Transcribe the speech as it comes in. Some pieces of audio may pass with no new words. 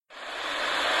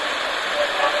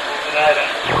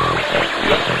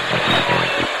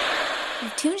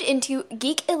tuned into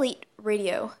Geek Elite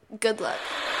Radio. Good luck.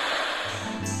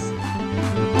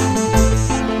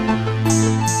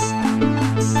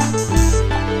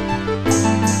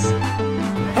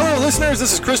 Hello, listeners.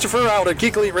 This is Christopher out at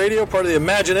Geek Elite Radio, part of the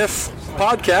Imagine If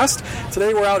podcast.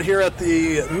 Today we're out here at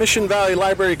the Mission Valley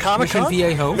Library Comic Con.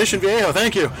 Mission Viejo,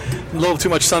 thank you. A little too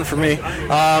much sun for me.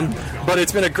 But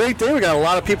it's been a great day. We got a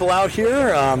lot of people out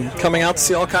here coming out to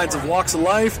see all kinds of walks of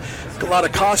life, a lot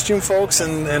of costume folks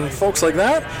and folks like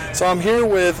that. So I'm here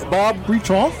with Bob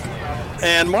Brechoff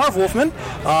and Marv Wolfman.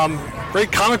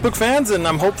 Great comic book fans, and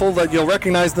I'm hopeful that you'll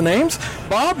recognize the names.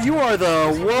 Bob, you are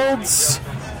the world's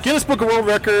Guinness Book of World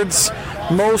Records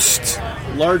most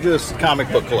largest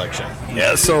comic book collection.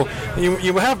 Yeah, so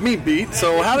you have me beat.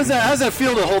 So how does that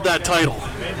feel to hold that title?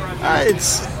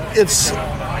 It's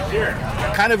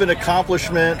kind of an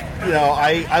accomplishment. You know,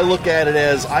 I look at it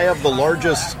as I have the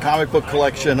largest comic book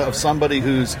collection of somebody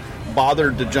who's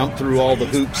bothered to jump through all the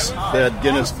hoops that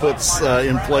Guinness puts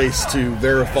in place to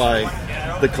verify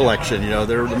the collection. You know,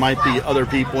 there might be other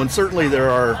people, and certainly there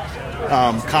are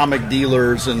comic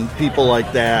dealers and people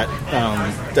like that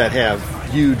that have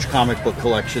huge comic book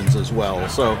collections as well.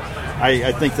 So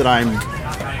I think that I'm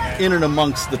in and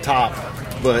amongst the top,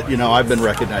 but, you know, I've been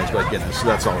recognized by Guinness, so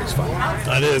that's always fun.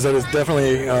 That is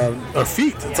definitely a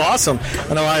feat. It's awesome.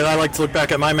 I know I like to look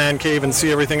back at my man cave and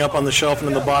see everything up on the shelf and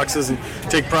in the boxes and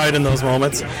take pride in those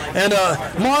moments. And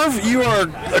Marv, you are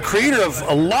a creator of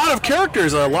a lot of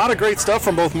characters, a lot of great stuff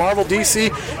from both Marvel, DC,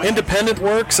 independent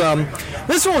works.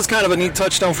 This one was kind of a neat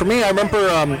touchstone for me. I remember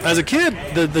as a kid,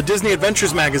 the Disney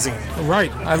Adventures magazine.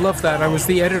 Right. I love that. I was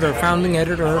the founding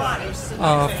editor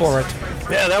for it.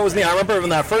 Yeah, that was neat. I remember when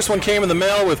that first one came in the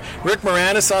mail with Rick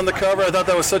Moranis on the cover. I thought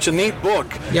that was such a neat book.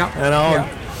 Yeah. You know?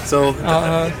 Yeah. So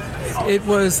it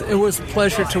was a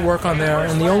pleasure to work on there,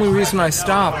 and the only reason I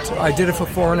stopped, I did it for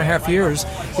 4.5 years,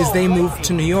 is they moved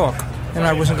to New York, and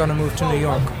I wasn't going to move to New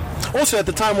York. Also, at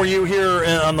the time, were you here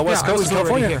on the West Coast of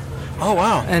California? Here. Oh,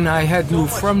 wow. And I had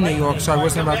moved from New York, so I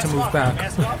wasn't about to move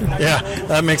back. Yeah,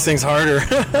 that makes things harder.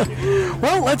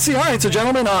 Well, let's see. All right, so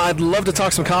gentlemen, I'd love to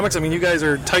talk some comics. I mean, you guys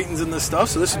are titans in this stuff,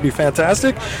 so this would be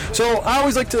fantastic. So I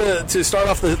always like to start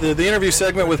off the interview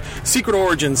segment with Secret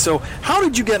Origins. So how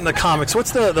did you get into comics?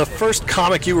 What's the first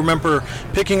comic you remember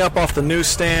picking up off the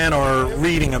newsstand or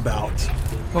reading about?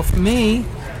 Well, for me,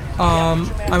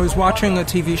 I was watching a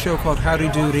TV show called Howdy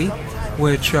Doody,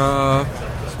 which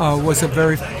was a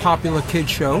very popular kid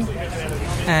show,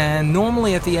 and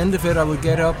normally at the end of it I would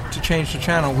get up to change the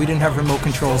channel. We didn't have remote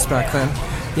controls back then.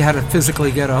 You had to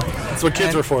physically get up. That's what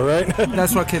kids were for, right?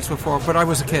 That's what kids were for, but I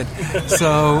was a kid.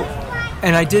 So,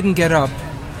 and I didn't get up,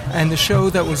 and the show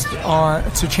that was on,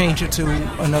 to change it to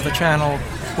another channel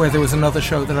where there was another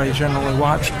show that I generally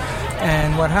watched.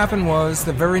 And what happened was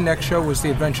the very next show was The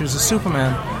Adventures of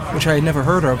Superman, which I had never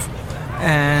heard of.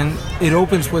 And it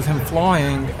opens with him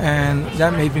flying, and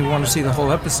that made me want to see the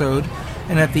whole episode.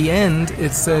 And at the end,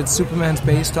 it said Superman's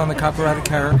based on the copyrighted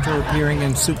character appearing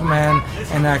in Superman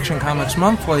and Action Comics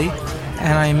Monthly,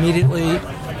 and I immediately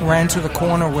ran to the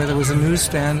corner where there was a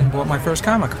newsstand and bought my first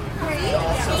comic.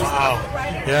 Wow.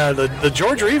 Yeah, the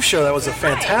George Reeves show, that was a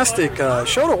fantastic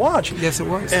show to watch. Yes, it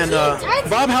was. And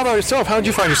Bob, how about yourself? How did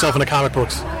you find yourself in the comic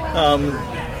books?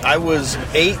 I was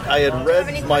 8. I had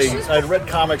read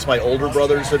comics my older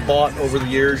brothers had bought over the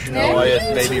years. You know, I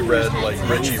had maybe read like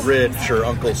Richie Rich or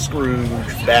Uncle Scrooge,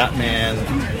 Batman,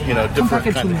 you know,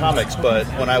 different kind of comics. But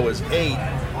when I was 8,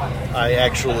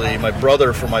 my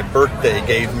brother for my birthday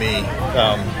gave me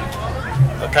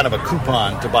a kind of a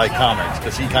coupon to buy comics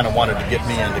because he kind of wanted to get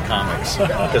me into comics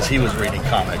because he was reading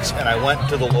comics. And I went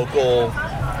to the local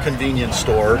convenience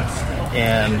store,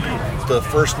 and the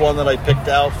first one that I picked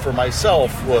out for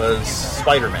myself was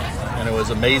Spider-Man, and it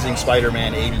was Amazing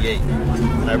Spider-Man 88.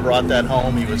 And I brought that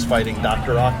home. He was fighting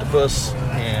Dr. Octopus,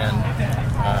 and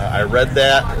I read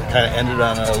that. It kind of ended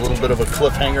on a little bit of a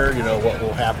cliffhanger, you know, what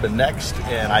will happen next.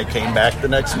 And I came back the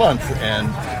next month, and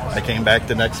I came back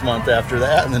the next month after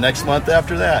that, and the next month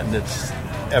after that. And it's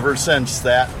ever since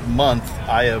that month,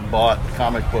 I have bought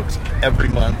comic books every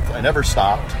month. I never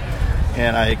stopped.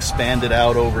 And I expanded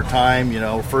out over time. You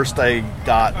know, first I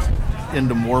got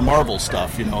into more Marvel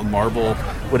stuff. You know, Marvel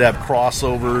would have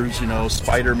crossovers. You know,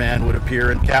 Spider-Man would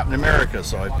appear in Captain America,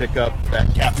 so I pick up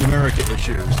that Captain America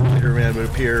issue. Spider-Man would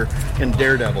appear in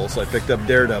Daredevil, so I picked up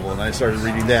Daredevil, and I started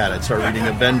reading that. I started reading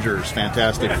Avengers,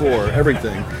 Fantastic Four,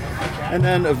 everything. And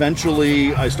then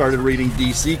eventually I started reading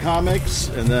DC Comics,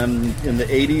 and then in the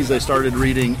 80s I started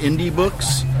reading indie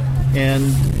books.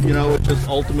 And, you know, it just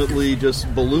ultimately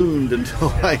just ballooned until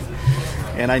I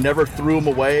never threw them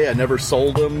away. I never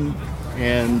sold them.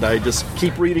 And I just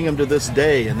keep reading them to this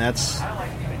day. And that's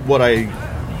what I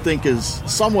think is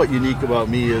somewhat unique about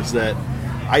me is that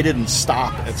I didn't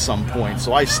stop at some point.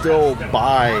 So I still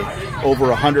buy over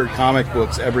 100 comic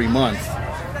books every month,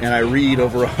 and I read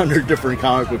over 100 different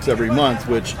comic books every month,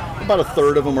 which about a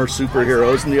third of them are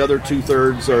superheroes, and the other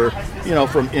 2/3 are,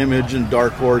 from Image and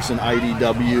Dark Horse and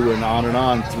IDW and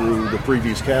on through the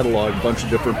previous catalog, a bunch of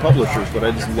different publishers. But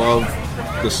I just love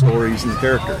the stories and the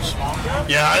characters.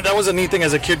 Yeah, that was a neat thing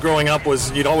as a kid growing up,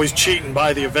 was you'd always cheat and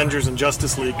buy the Avengers and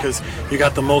Justice League because you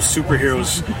got the most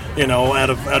superheroes,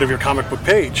 out of your comic book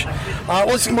page.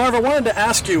 Marv, I wanted to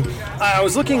ask you, I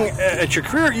was looking at your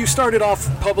career. You started off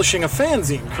publishing a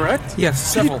fanzine, correct? Yes,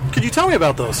 several. Could you tell me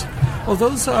about those? Well,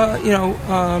 those, they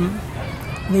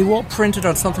were all printed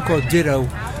on something called Ditto,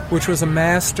 which was a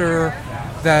master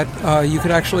that you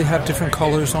could actually have different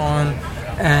colors on,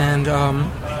 and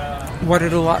what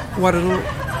it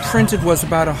printed was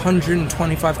about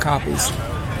 125 copies,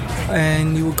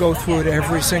 and you would go through it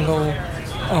every single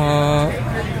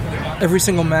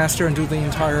master and do the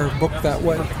entire book that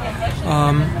way.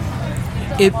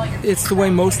 It's the way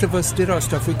most of us did our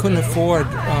stuff. We couldn't afford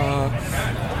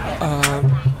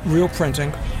real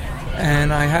printing,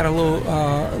 and I had a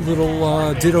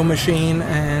little Ditto machine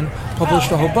and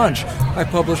published a whole bunch. I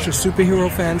published a superhero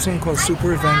fanzine called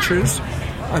Super Adventures.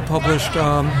 I published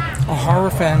a horror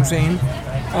fanzine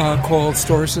called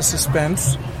Stories of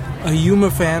Suspense, a humor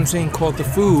fanzine called The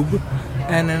Foob,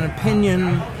 and an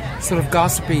opinion sort of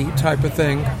gossipy type of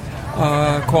thing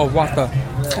called What The.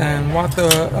 And What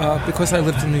The, because I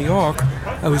lived in New York,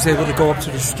 I was able to go up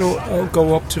to the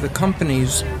go up to the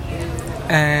companies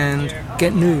and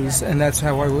get news, and that's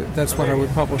what I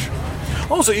would publish.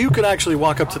 Oh, so you could actually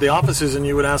walk up to the offices and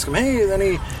you would ask them, hey,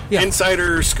 any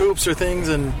insider scoops or things?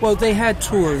 And well, they had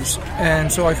tours, and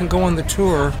so I can go on the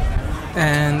tour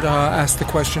and ask the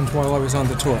questions while I was on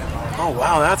the tour. Oh,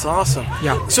 wow, that's awesome.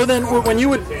 Yeah. So then when you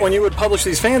would publish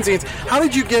these fanzines, how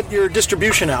did you get your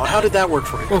distribution out? How did that work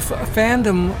for you? Well,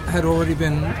 fandom had already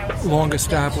been long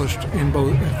established in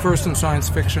both, first in science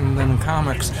fiction and then in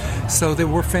comics. So there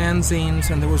were fanzines,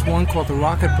 and there was one called The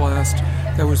Rocket Blast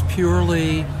that was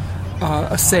purely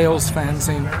a sales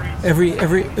fanzine. It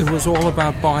was all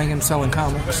about buying and selling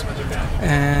comics.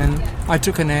 And I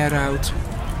took an ad out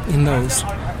in those.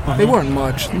 They weren't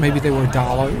much. Maybe they were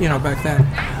 $1, back then.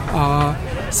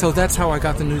 So that's how I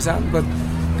got the news out. But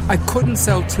I couldn't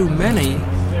sell too many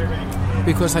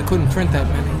because I couldn't print that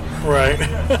many. Right.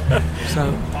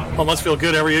 So. Well, it must feel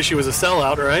good. Every issue was a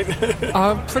sellout, right?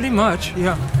 Pretty much,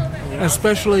 yeah.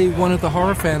 Especially one of the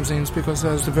horror fanzines, because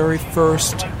that was the very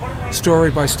first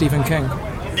story by Stephen King.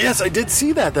 Yes, I did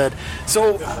see that.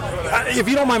 So, if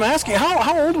you don't mind asking,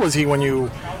 how old was he when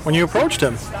you approached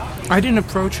him? I didn't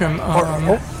approach him,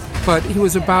 but he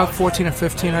was about 14 or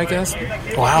 15, I guess.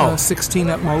 Wow. 16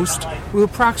 at most. We were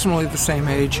approximately the same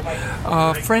age.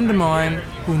 A friend of mine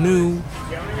who knew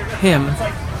him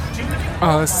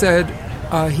said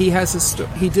he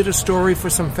did a story for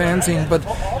some fanzine, but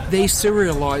they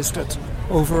serialized it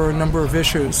over a number of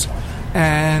issues.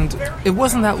 And it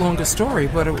wasn't that long a story,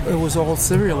 but it was all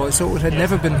serialized, so it had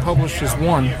never been published as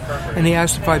one. And he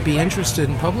asked if I'd be interested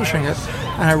in publishing it,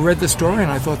 and I read the story,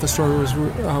 and I thought the story was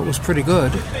pretty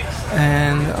good.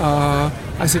 And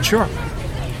I said, sure.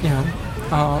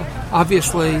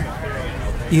 Obviously,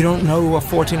 you don't know a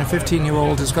 14 or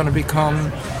 15-year-old is going to become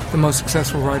the most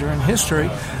successful writer in history,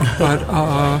 but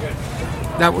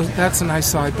that's a nice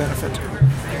side benefit.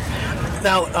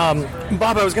 Now,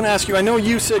 Bob, I was going to ask you, I know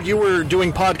you said you were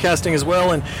doing podcasting as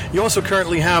well, and you also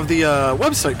currently have the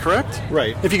website, correct?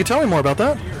 Right. If you could tell me more about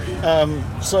that.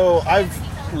 So I've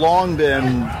long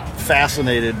been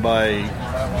fascinated by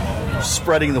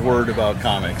spreading the word about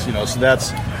comics, so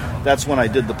that's when I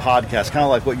did the podcast, kind of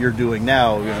like what you're doing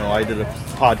now. I did a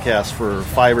podcast for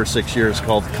 5 or 6 years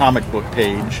called Comic Book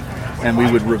Page, and we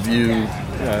would review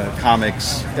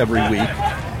comics every week.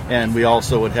 And we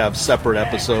also would have separate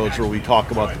episodes where we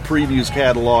talk about the previews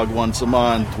catalog once a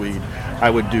month. I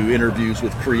would do interviews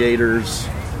with creators,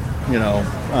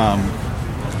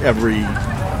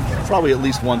 probably at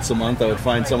least once a month I would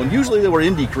find someone. Usually they were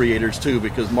indie creators too,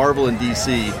 because Marvel and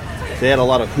DC, they had a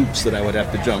lot of hoops that I would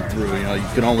have to jump through. You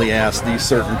can only ask these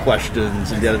certain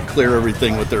questions, and you had to clear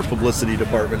everything with their publicity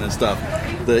department and stuff.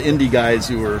 The indie guys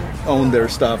who owned their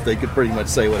stuff, they could pretty much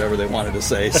say whatever they wanted to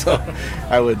say. So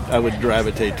I would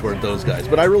gravitate toward those guys.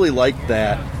 But I really liked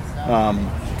that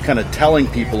kind of telling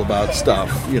people about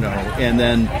stuff, And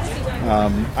then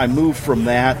I moved from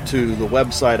that to the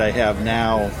website I have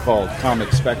now called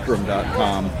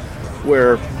comicspectrum.com,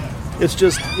 where it's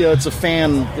just it's a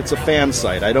fan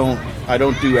site. I don't I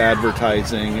don't do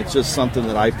advertising. It's just something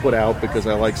that I put out because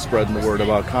I like spreading the word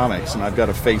about comics. And I've got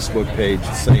a Facebook page,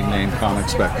 the same name, Comic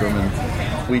Spectrum,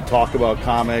 and we talk about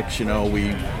comics.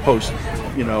 We post,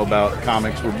 about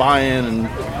comics we're buying,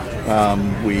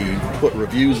 and we put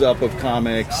reviews up of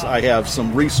comics. I have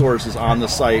some resources on the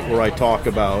site where I talk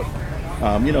about,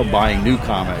 buying new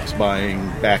comics, buying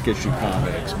back issue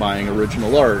comics, buying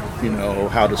original art,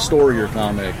 how to store your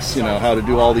comics, how to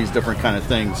do all these different kind of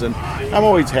things. And I'm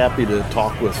always happy to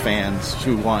talk with fans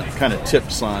who want kind of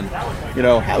tips on,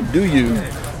 how do you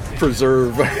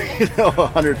preserve,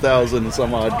 100,000 and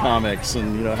some odd comics,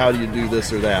 and, how do you do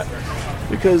this or that?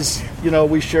 Because,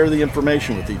 we share the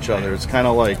information with each other. It's kind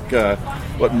of like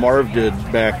what Marv did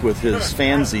back with his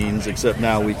fanzines, except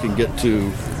now we can get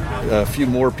to a few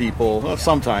more people,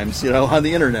 sometimes, on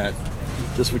the internet,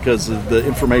 just because the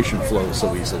information flows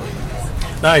so easily.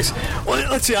 Nice. Well,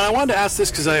 let's see. I wanted to ask this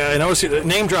because I noticed you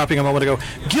name dropping a moment ago.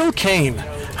 Gil Kane.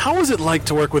 How was it like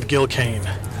to work with Gil Kane?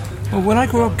 Well, when I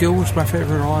grew up, Gil was my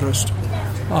favorite artist.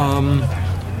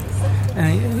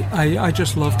 And I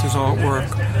just loved his artwork.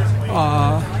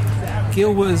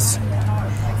 Gil was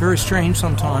very strange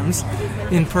sometimes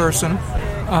in person.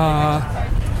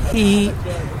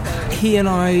 He and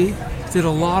I did a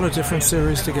lot of different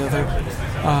series together.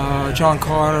 John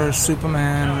Carter,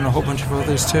 Superman, and a whole bunch of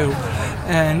others too.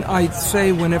 And I'd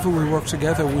say whenever we worked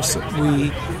together,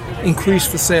 we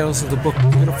increased the sales of the book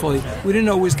beautifully. We didn't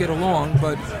always get along,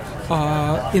 but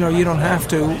you don't have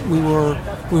to. We were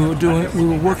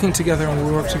working together, and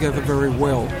we worked together very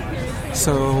well.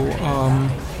 So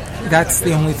that's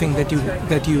the only thing that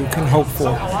you can hope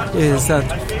for, is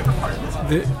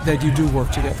that you do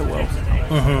work together well.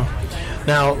 Mm-hmm.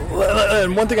 Now,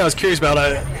 one thing I was curious about,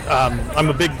 I'm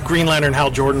a big Green Lantern Hal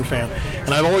Jordan fan,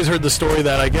 and I've always heard the story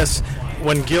that I guess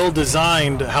when Gil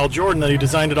designed Hal Jordan, that he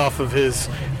designed it off of his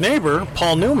neighbor,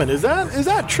 Paul Newman. Is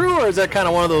that true, or is that kind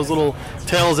of one of those little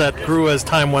tales that grew as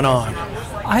time went on?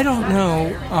 I don't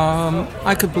know.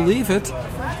 I could believe it.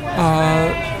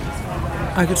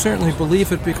 I could certainly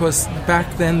believe it, because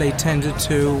back then they tended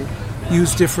to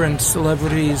use different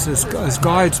celebrities as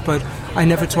guides, but I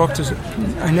never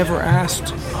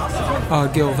asked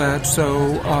Gil that,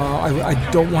 so I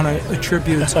don't want to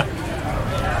attribute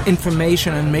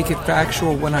information and make it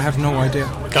factual when I have no idea.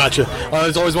 Gotcha.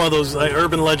 It's always one of those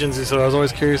urban legends, so I was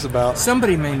always curious about.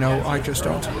 Somebody may know, I just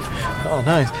don't. Oh,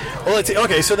 nice. Well, let's see.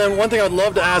 Okay, so then one thing I'd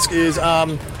love to ask is,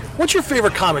 what's your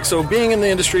favorite comic? So being in the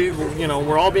industry,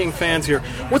 we're all being fans here.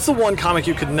 What's the one comic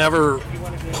you could never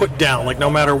put down, like no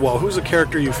matter what? Who's a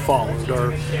character you followed,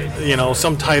 or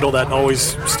some title that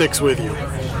always sticks with you?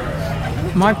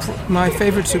 My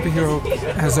favorite superhero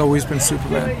has always been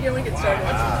Superman.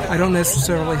 I don't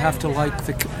necessarily have to like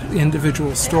the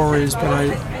individual stories, but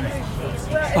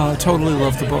I totally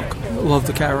love the book, love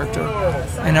the character.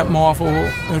 And at Marvel,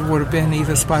 it would have been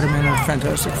either Spider-Man or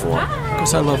Fantastic Four,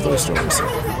 because I love those stories.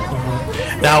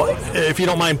 Now, if you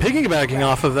don't mind piggybacking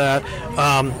off of that,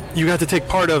 you got to take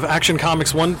part of Action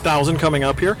Comics 1000 coming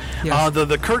up here. Yes.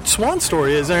 The Curt Swan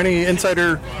story, is there any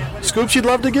insider scoops you'd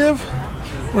love to give?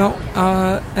 Well,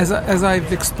 as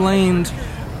I've explained,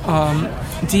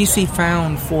 DC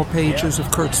found 4 pages of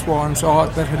Curt Swan's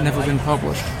art that had never been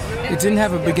published. It didn't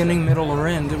have a beginning, middle, or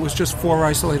end. It was just 4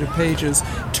 isolated pages.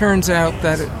 Turns out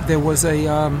that there was a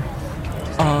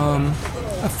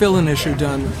fill-in issue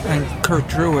done, and Curt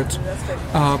drew it,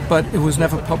 but it was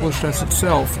never published as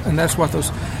itself, and that's what those.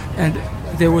 And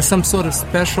there was some sort of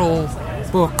special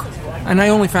book, and I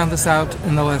only found this out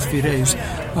in the last few days.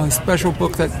 A special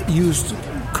book that used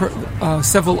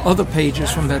several other pages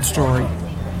from that story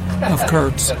of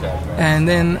Curt's, and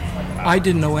then I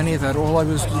didn't know any of that. All I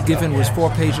was given was 4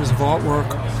 pages of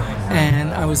artwork,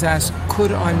 and I was asked,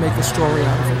 could I make a story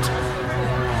out of it?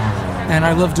 And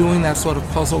I love doing that sort of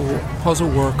puzzle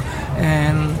work,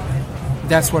 and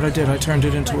that's what I did. I turned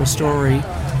it into a story.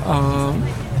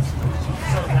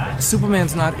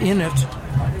 Superman's not in it,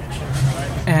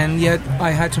 and yet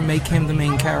I had to make him the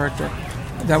main character.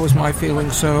 That was my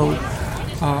feeling. So,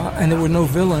 and there were no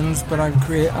villains, but I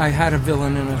had a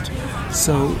villain in it.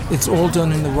 So it's all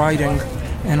done in the writing,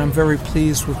 and I'm very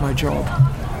pleased with my job.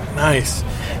 Nice.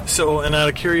 So, and out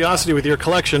of curiosity, with your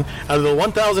collection, out of the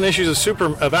 1,000 issues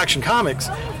of Action Comics,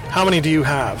 how many do you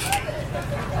have?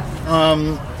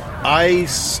 I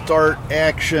start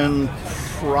Action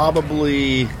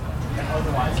probably.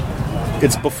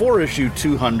 It's before issue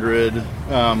 200.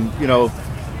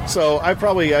 So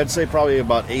I'd say probably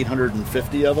about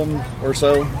 850 of them or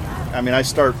so. I mean, I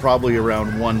start probably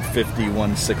around 150,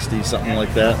 160, something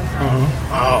like that.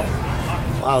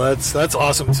 Mm-hmm. Wow, that's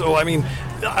awesome. So, I mean,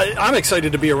 I'm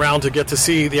excited to be around to get to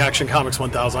see the Action Comics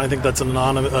 1000. I think that's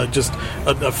just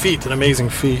a feat, an amazing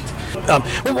feat.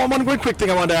 One quick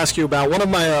thing I wanted to ask you about. One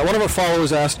of our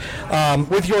followers asked,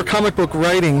 with your comic book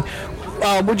writing,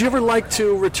 would you ever like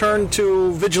to return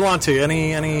to Vigilante?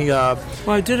 Well,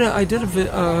 I did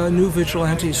a new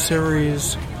Vigilante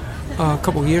series a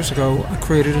couple of years ago. I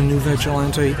created a new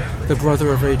Vigilante, the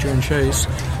brother of Adrian Chase,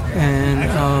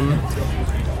 and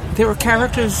there are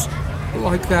characters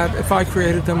like that. If I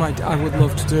created them, I would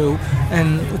love to do.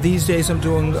 And these days I'm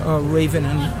doing Raven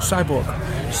and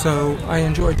Cyborg, so I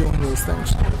enjoy doing those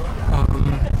things.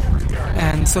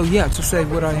 And so, to say,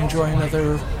 would I enjoy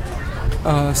another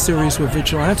series with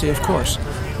Vigilante? Of course.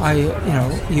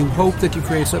 You hope that you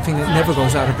create something that never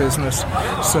goes out of business.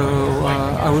 So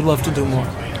I would love to do more.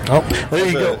 Oh, there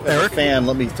you go, Eric. As a fan,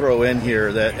 let me throw in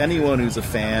here that anyone who's a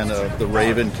fan of the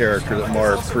Raven character that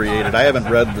Marv created, I haven't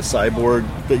read the Cyborg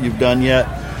that you've done yet,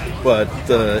 but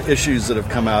the issues that have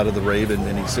come out of the Raven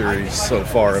miniseries so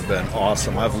far have been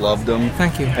awesome. I've loved them.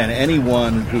 Thank you. And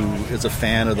anyone who is a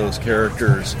fan of those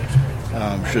characters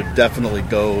should definitely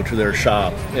go to their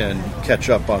shop and catch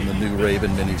up on the new Raven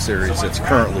miniseries that's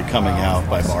currently coming out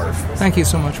by Marv. Thank you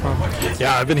so much, Bob.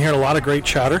 Yeah, I've been hearing a lot of great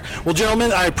chatter. Well,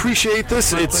 gentlemen, I appreciate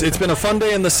this. It's been a fun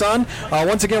day in the sun.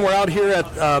 Once again, we're out here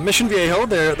at Mission Viejo.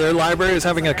 Their library is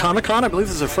having a Comic-Con. I believe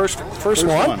this is the first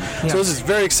one. Yeah. So this is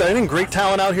very exciting. Great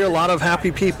talent out here. A lot of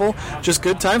happy people. Just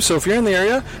good times. So if you're in the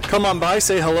area, come on by,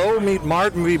 say hello, meet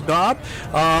Mart, and meet Bob.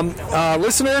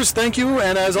 Listeners, thank you.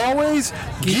 And as always,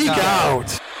 geek out.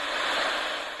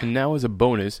 And now, as a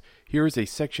bonus, here is a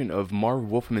section of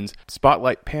Marv Wolfman's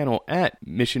Spotlight panel at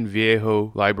Mission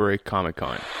Viejo Library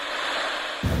Comic-Con.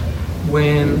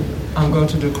 When I'm going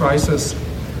to do Crisis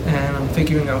and I'm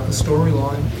figuring out the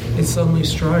storyline, it suddenly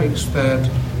strikes that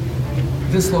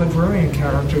this librarian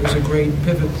character is a great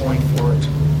pivot point for it.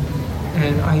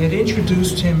 And I had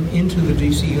introduced him into the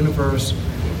DC Universe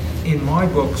in my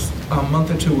books a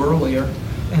month or two earlier,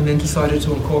 and then decided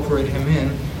to incorporate him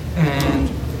in. And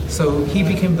so he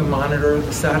became the Monitor,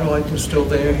 the satellite was still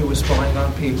there, he was spying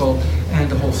on people, and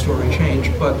the whole story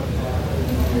changed. But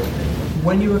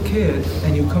when you're a kid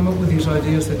and you come up with these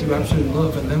ideas that you absolutely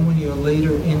love, and then when you're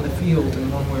later in the field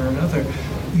in one way or another,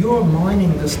 you're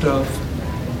mining the stuff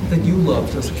that you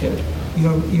loved as a kid.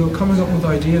 You're coming up with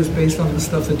ideas based on the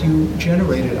stuff that you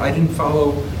generated. I didn't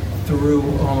follow through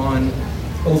on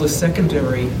all the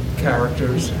secondary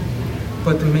characters,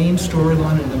 but the main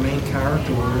storyline and the main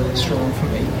character were really strong for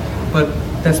me. But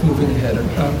that's moving ahead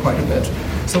quite a bit.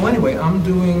 So anyway,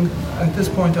 at this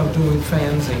point I'm doing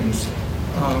fanzines.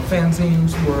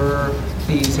 Fanzines were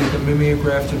these either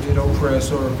mimeographed or Ditto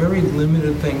Press, or a very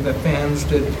limited thing that fans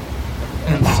did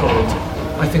and sold.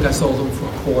 I think I sold them for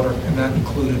 $0.25, and that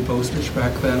included postage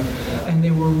back then. And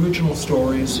they were original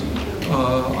stories.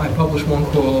 I published one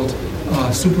called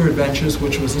Super Adventures,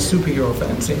 which was a superhero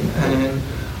fanzine. And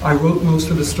I wrote most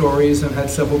of the stories and had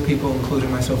several people,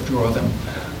 including myself, draw them.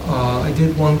 I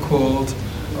did one called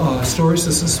Stories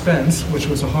of Suspense, which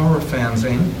was a horror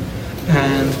fanzine.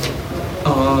 And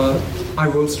I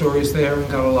wrote stories there and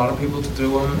got a lot of people to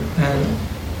do them. And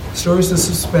Stories of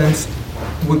Suspense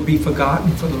would be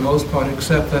forgotten for the most part,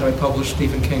 except that I published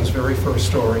Stephen King's very first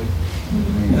story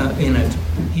in it.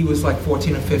 He was like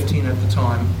 14 or 15 at the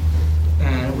time,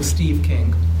 and it was Steve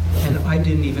King. And I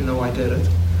didn't even know I did it,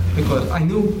 because I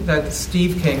knew that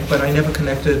Steve King, but I never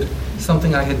connected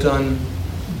something I had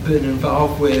been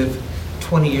involved with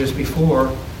 20 years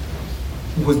before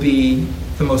would be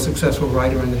the most successful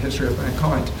writer in the history of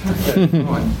mankind.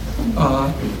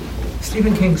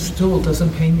 Stephen King still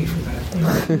doesn't pay me for that.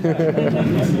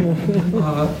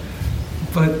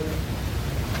 But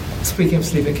speaking of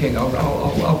Stephen King,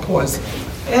 I'll pause.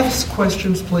 Ask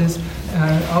questions, please.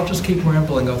 I'll just keep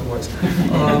rambling otherwise.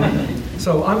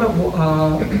 So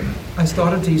I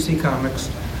started DC Comics,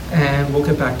 and we'll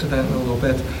get back to that in a little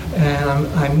bit. And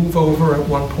I move over at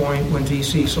one point when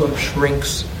DC sort of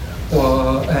shrinks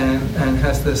and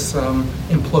has this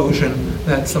implosion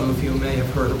that some of you may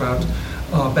have heard about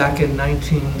back in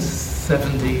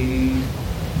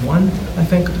 1971, I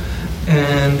think.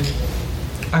 And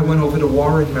I went over to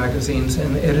Warren magazines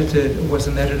and was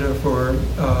an editor for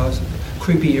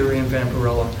Creepy, Eerie, and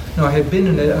Vampirella. Now, I had been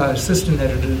an assistant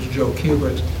editor to Joe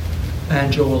Kubert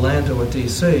and Joe Orlando at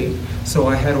DC, so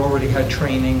I had already had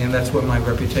training, and that's where my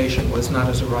reputation was, not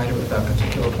as a writer at that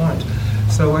particular point.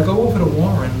 So I go over to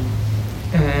Warren,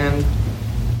 and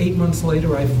 8 months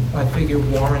later, I figured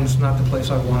Warren's not the place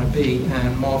I want to be,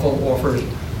 and Marvel offered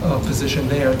a position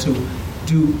there to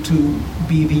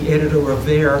be the editor of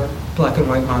their black and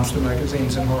white monster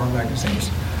magazines and horror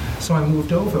magazines. So I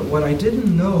moved over. What I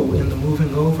didn't know in the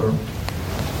moving over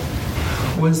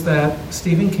was that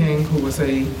Stephen King, who was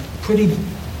a pretty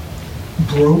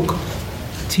broke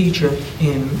teacher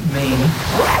in Maine,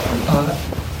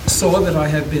 saw that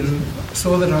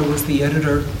I was the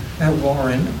editor at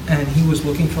Warren, and he was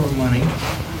looking for money.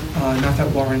 Not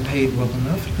that Warren paid well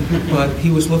enough, but he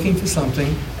was looking for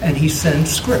something, and he sent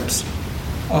scripts,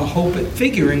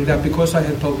 figuring that because I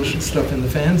had published stuff in the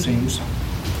fanzines,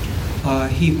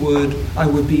 I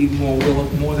would be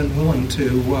more than willing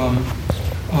to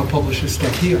publish his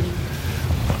stuff here.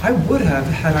 I would have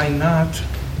had I not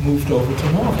moved over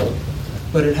to Marvel,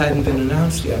 but it hadn't been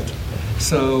announced yet.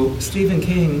 So Stephen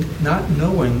King, not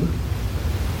knowing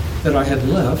that I had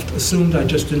left, assumed I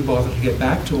just didn't bother to get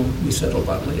back to him. We settled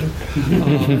that later.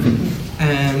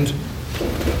 And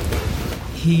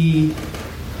he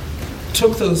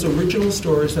took those original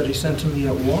stories that he sent to me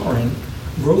at Warren,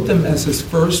 wrote them as his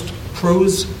first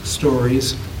prose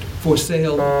stories for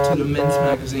sale to the men's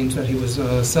magazines that he was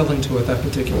selling to at that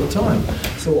particular time.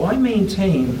 So I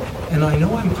maintain, and I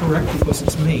know I'm correct because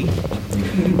it's me,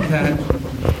 that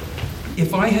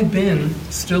if I had been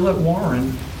still at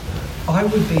Warren, I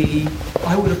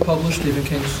would have published Stephen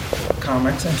King's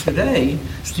comics, and today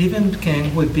Stephen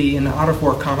King would be an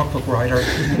out-of-work comic book writer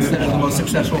instead of the most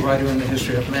successful writer in the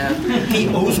history of man. He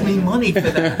owes me money for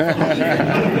that.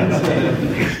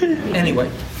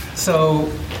 Anyway,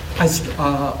 so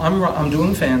I'm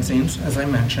doing fanzines, as I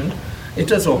mentioned. It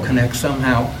does all connect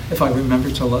somehow, if I remember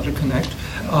to let it connect.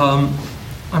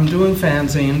 I'm doing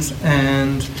fanzines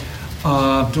and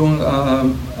doing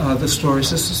the stories,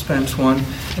 the suspense one.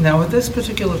 And now at this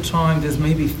particular time, there's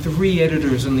maybe 3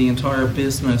 editors in the entire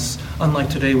business, unlike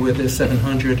today where there's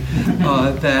 700,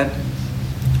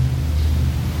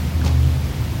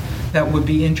 that would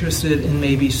be interested in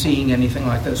maybe seeing anything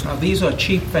like this. Now, these are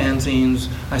cheap fanzines.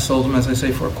 I sold them, as I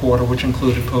say, for $0.25, which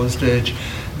included postage.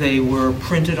 They were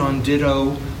printed on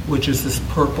Ditto, which is this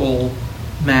purple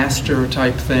master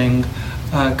type thing.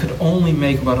 Could only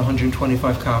make about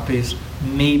 125 copies.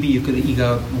 Maybe you could eke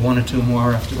out 1 or 2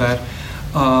 more after that.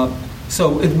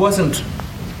 So it wasn't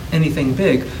anything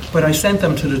big, but I sent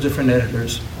them to the different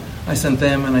editors. I sent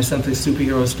them, and I sent the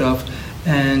superhero stuff.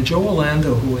 And Joe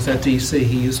Orlando, who was at DC,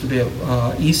 he used to be at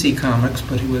EC Comics,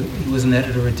 but he was an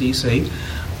editor at DC,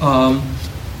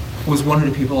 was one of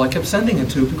the people I kept sending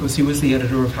it to because he was the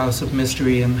editor of House of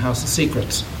Mystery and House of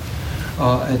Secrets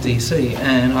at DC,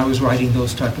 and I was writing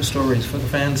those type of stories for the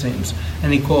fanzines.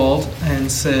 And he called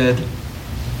and said,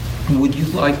 would you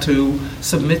like to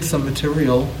submit some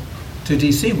material to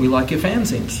DC? We like your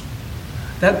fanzines.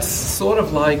 That's sort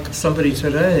of like somebody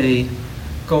today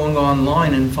going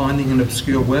online and finding an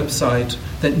obscure website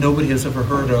that nobody has ever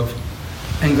heard of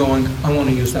and going, I want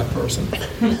to use that person.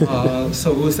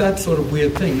 So it was that sort of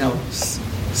weird thing. Now,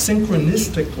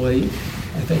 synchronistically,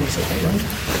 I think I said that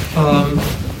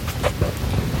right,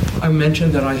 I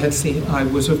mentioned that I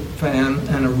was a fan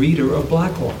and a reader of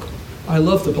Black Hawk. I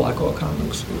love the Black Hawk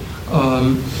comics.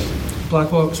 Black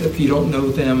Hawks, if you don't know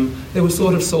them, they were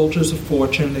sort of soldiers of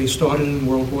fortune. They started in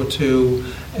World War II,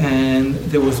 and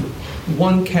there was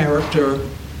one character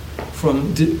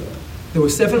there were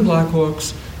 7 Black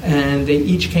Hawks, and they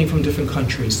each came from different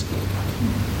countries.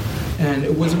 And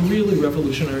it was a really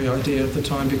revolutionary idea at the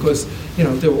time because,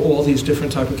 there were all these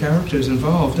different type of characters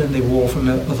involved, and they were all from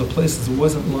other places. It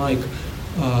wasn't like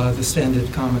the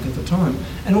standard comic at the time.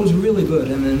 And it was really good.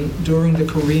 And then during the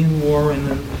Korean War and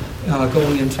then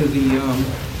going into the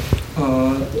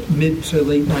mid to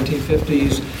late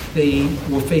 1950s, they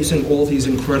were facing all these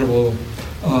incredible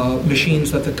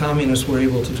machines that the communists were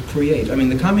able to create. I mean,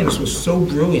 the communists were so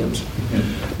brilliant.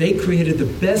 They created the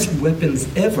best weapons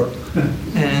ever.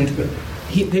 And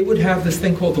they would have this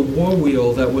thing called the war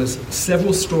wheel that was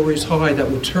several stories high that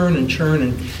would turn and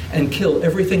churn and kill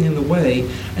everything in the way.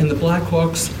 And the Black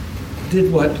Hawks did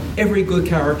what every good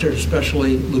character,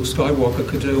 especially Luke Skywalker,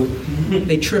 could do.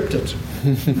 They tripped it.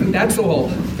 That's all.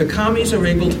 The commies are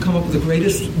able to come up with the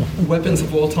greatest weapons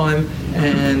of all time,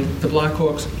 and the Black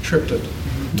Hawks tripped it.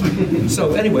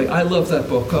 So anyway, I love that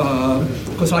book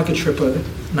because I could trip a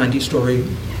 90-story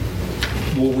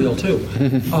war wheel too.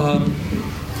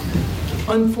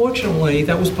 Unfortunately,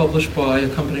 that was published by a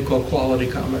company called Quality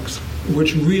Comics,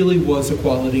 which really was a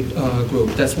quality group.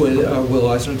 That's where Will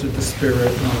Eisner did The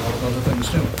Spirit and a lot of other things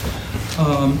too.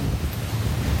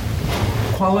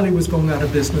 Quality was going out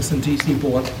of business, and DC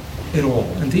bought it all.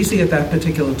 And DC at that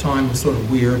particular time was sort of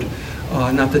weird.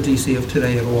 Not the DC of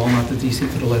today at all, not the DC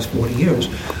for the last 40 years.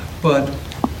 But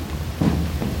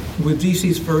with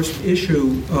DC's first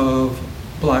issue of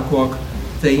Black Hawk,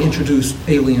 they introduced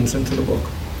aliens into the book.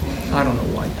 I don't know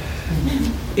why.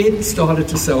 It started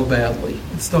to sell badly.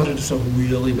 It started to sell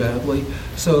really badly.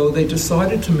 So they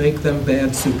decided to make them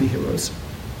bad superheroes.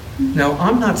 Now,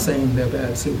 I'm not saying they're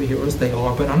bad superheroes. They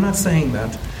are, but I'm not saying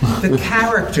that. The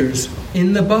characters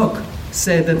in the book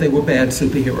said that they were bad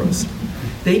superheroes.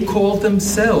 They called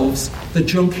themselves the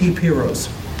Junk Heap Heroes.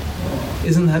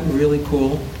 Isn't that really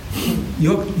cool?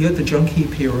 You're the Junk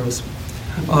Heap Heroes.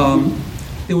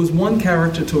 There was one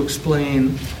character to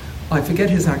explain, I forget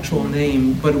his actual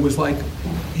name, but it was like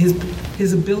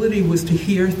his ability was to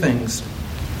hear things.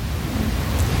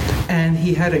 And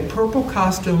he had a purple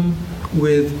costume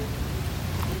with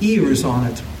ears on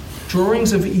it,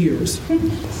 drawings of ears.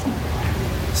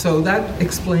 So that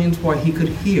explains why he could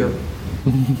hear.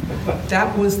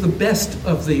 That was the best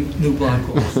of the new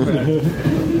Blackhawks.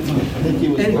 I think he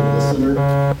was the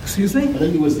listener. Excuse me? I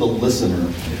think he was the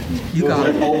listener. You got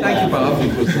it. Thank you, Bob.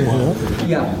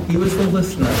 Yeah, he was the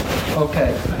listener.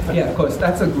 Okay. Yeah, of course.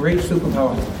 That's a great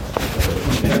superpower.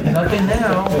 Nothing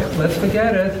now. Let's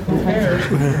forget it. Who cares?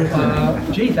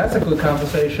 Gee, that's a good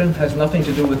conversation. Has nothing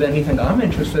to do with anything I'm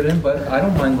interested in, but I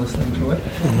don't mind listening to it.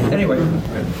 Anyway,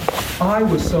 I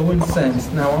was so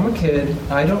incensed. Now, I'm a kid.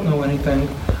 I don't know anything.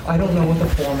 I don't know what the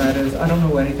format is. I don't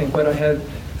know anything, but I had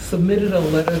submitted a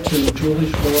letter to Julie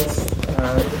Schwartz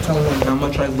telling them how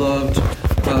much I loved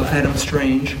Adam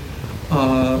Strange,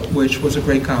 which was a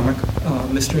great comic,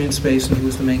 Mystery in Space, and he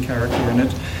was the main character in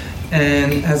it.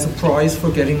 And as a prize for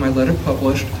getting my letter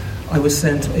published, I was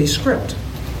sent a script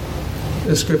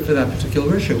for that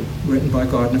particular issue, written by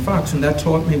Gardner Fox, and that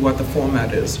taught me what the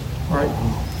format is. Right?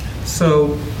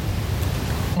 So,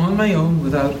 on my own,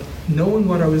 without knowing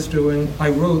what I was doing, I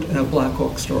wrote a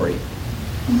Blackhawk story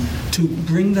to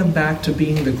bring them back to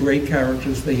being the great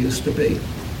characters they used to be.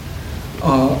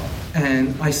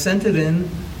 And I sent it in,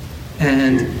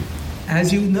 and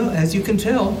as you can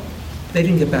tell, they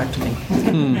didn't get back to me.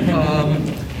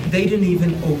 They didn't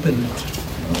even open it.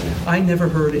 I never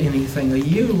heard anything. A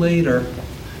year later,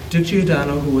 Dick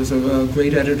Giordano, who was a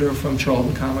great editor from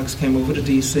Charlton Comics, came over to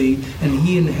D.C., and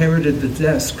he inherited the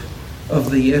desk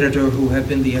of the editor who had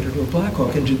been the editor of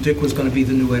Blackhawk, and Dick was going to be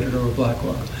the new editor of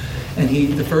Blackhawk. And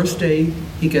the first day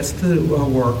he gets to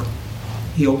work,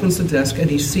 he opens the desk, and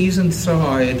he sees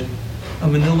inside a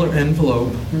manila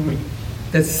envelope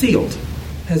that's sealed,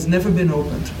 has never been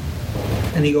opened.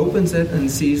 And he opens it and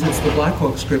sees it's the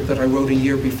Blackhawk script that I wrote a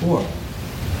year before.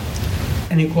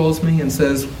 And he calls me and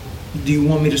says, "Do you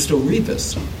want me to still read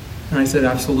this?" And I said,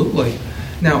 "Absolutely."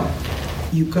 Now,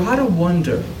 you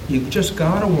just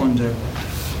gotta wonder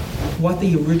what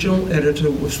the original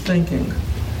editor was thinking.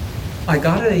 I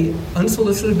got an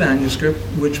unsolicited manuscript,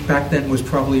 which back then was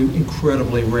probably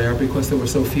incredibly rare because there were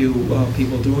so few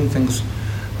people doing things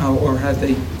or had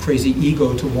the crazy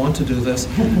ego to want to do this.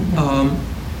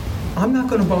 I'm not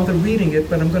going to bother reading it,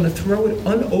 but I'm going to throw it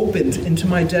unopened into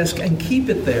my desk and keep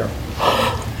it there.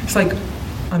 It's like,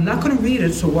 I'm not going to read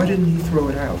it, so why didn't he throw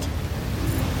it out?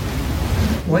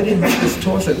 Why didn't he just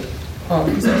toss it?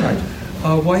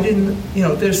 Why didn't,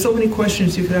 there's so many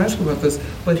questions you could ask about this,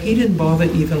 but he didn't bother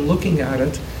even looking at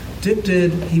it. Dick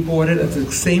did. He bought it at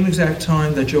the same exact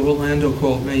time that Joe Orlando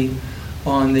called me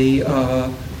on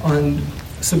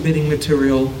submitting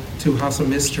material to House of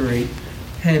Mystery.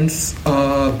 Hence,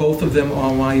 both of them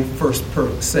are my first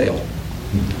sale.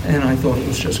 And I thought it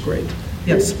was just great.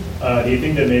 Yes? Do you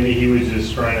think that maybe he was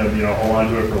just trying to, hold on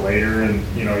to it for later and,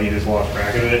 he just lost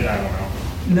track of it? I don't know.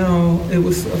 No, it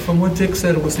was, from what Dick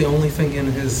said, it was the only thing in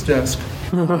his desk.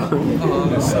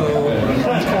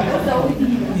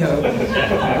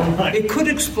 It could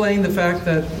explain the fact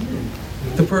that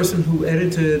the person who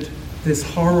edited this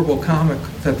horrible comic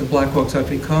that the Blackhawks have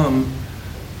become,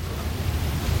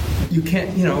 you can't,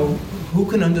 who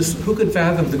could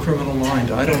fathom the criminal mind?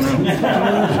 I don't know.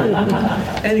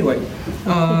 Anyway,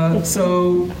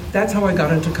 so that's how I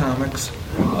got into comics.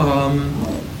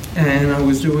 And I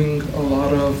was doing a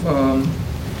lot of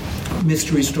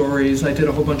mystery stories. I did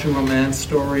a whole bunch of romance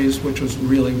stories, which was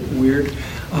really weird.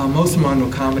 Most of mine were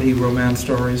comedy romance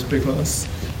stories because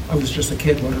I was just a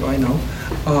kid. What did I know?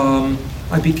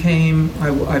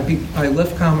 I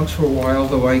left comics for a while,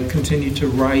 though I continued to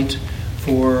write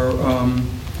for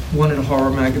one of the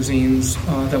horror magazines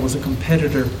that was a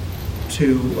competitor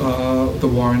to the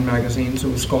Warren magazines. It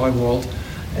was Skywald.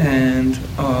 And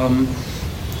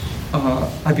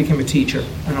I became a teacher,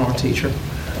 an art teacher,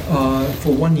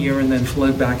 for 1 year and then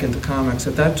fled back into comics.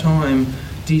 At that time,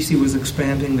 DC was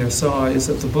expanding their size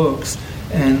of the books,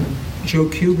 and Joe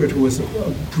Kubert, who was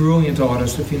a brilliant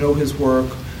artist, if you know his work,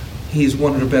 he's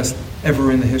one of the best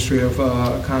ever in the history of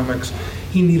comics.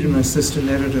 he needed an assistant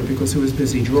editor because he was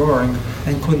busy drawing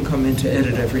and couldn't come in to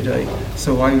edit every day.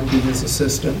 So I would be his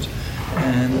assistant.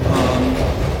 And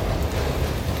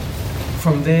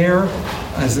from there,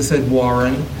 as I said,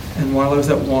 Warren. And while I was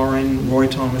at Warren, Roy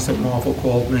Thomas at Marvel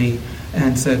called me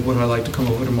and said, would I like to come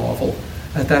over to Marvel?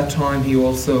 At that time, he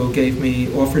also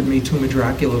offered me Tomb of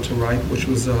Dracula to write, which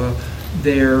was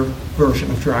their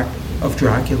version of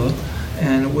Dracula.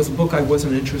 And it was a book I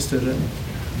wasn't interested in.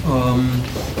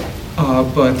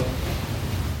 But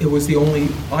it was the only,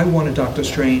 I wanted Doctor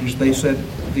Strange. They said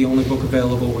the only book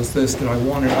available was this that I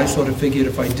wanted. I sort of figured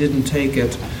if I didn't take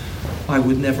it, I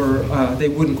would never, they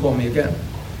wouldn't call me again.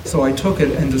 So I took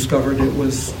it and discovered it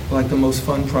was like the most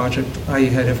fun project I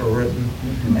had ever written.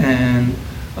 Mm-hmm. And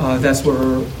that's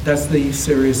the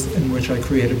series in which I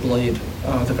created Blade,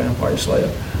 the Vampire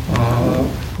Slayer,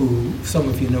 who some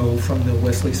of you know from the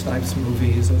Wesley Snipes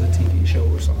movies or the TV show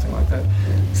or something like that.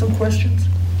 Some questions?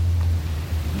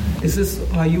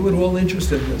 Are you at all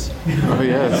interested in this? Oh,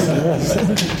 yes.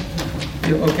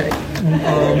 Okay.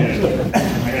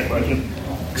 I got a question.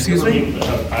 Excuse me?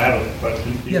 I have a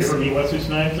question. Did yes. you ever meet Wesley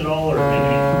Snipes at all? Or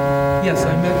Yes,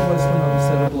 I met Wesley on the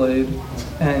set of Blade,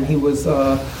 and he was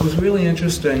it was really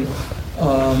interesting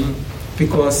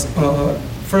because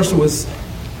first it was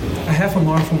a half a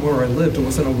mile from where I lived. It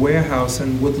was in a warehouse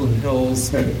in Woodland Hills,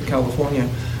 California.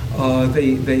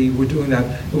 They were doing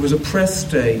that. It was a press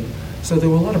day, so there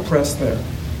were a lot of press there.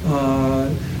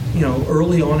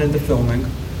 Early on in the filming.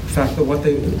 In fact, that what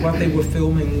they were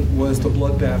filming was the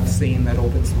bloodbath scene that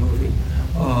opens the movie,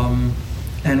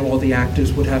 and all the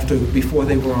actors would have to, before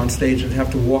they were on stage, would have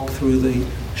to walk through the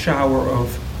shower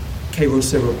of Karo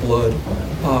syrup blood,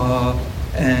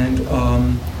 and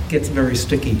gets very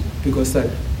sticky because that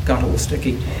got all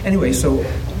sticky. Anyway, so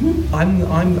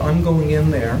I'm going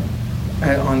in there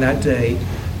on that day,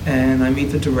 and I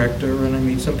meet the director and I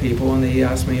meet some people, and they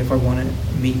ask me if I want to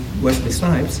meet Wesley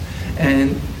Snipes,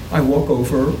 and I walk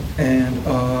over,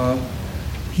 and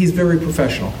he's very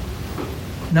professional.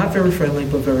 Not very friendly,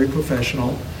 but very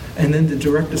professional. And then the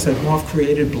director said, Marv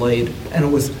created Blade, and it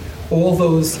was all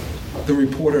those, the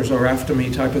reporters are after me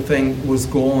type of thing was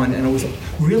gone, and it was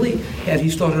really, and he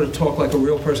started to talk like a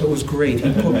real person. It was great.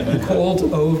 He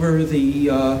called over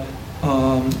the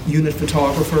unit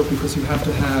photographer, because you have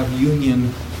to have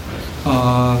union,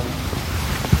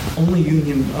 only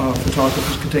union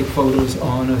photographers can take photos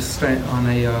on a set.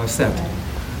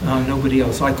 Nobody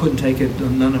else. I couldn't take it.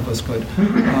 None of us could.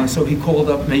 So he called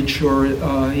up, made sure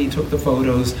he took the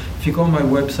photos. If you go on my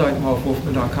website,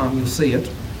 marvwolfman.com, you'll see it,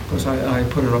 because I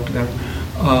put it up there.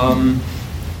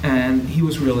 And he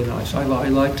was really nice. I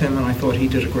liked him, and I thought he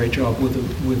did a great job with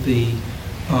the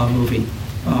movie.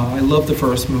 I love the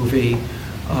first movie.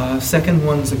 Second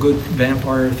one's a good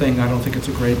vampire thing. I don't think it's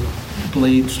a great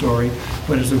Blade story,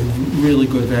 but it's a really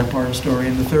good vampire story.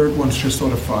 And the third one's just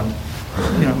sort of fun.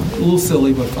 A little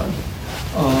silly, but fun.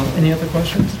 Any other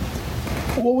questions?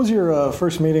 What was your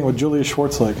first meeting with Julius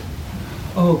Schwartz like?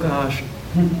 Oh, gosh.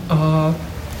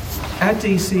 At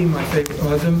DC, my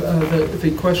favorite,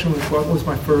 the question was, what was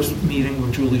my first meeting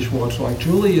with Julie Schwartz like?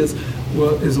 Julie is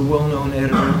a well-known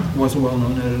editor, was a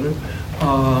well-known editor.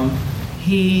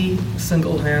 He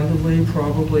single-handedly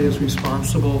probably is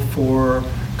responsible for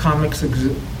comics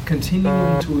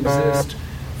continuing to exist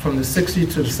from the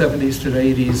 60s to the 70s to the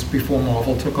 80s before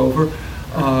Marvel took over.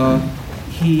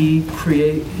 He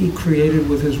created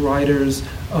with his writers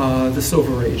the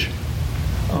Silver Age.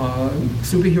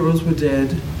 Superheroes were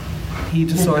dead. He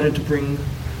decided to bring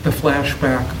the Flash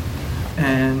back,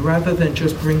 and rather than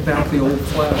just bring back the old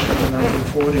Flash in the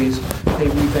 1940s, they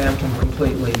revamped him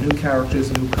completely. New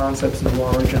characters, new concepts, new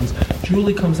origins.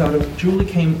 Julie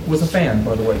was a fan,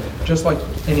 by the way, just like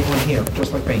anyone here,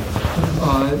 just like me.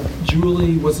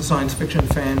 Julie was a science fiction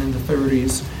fan in the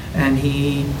 30s, and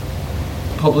he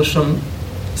published some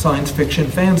science fiction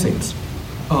fanzines,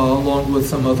 along with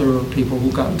some other people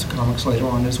who got into comics later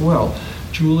on as well.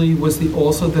 Julie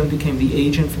also then became the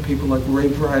agent for people like Ray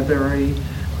Bradbury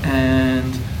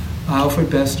and Alfred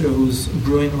Bester, who's a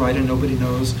brilliant writer nobody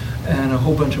knows, and a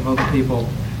whole bunch of other people.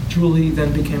 Julie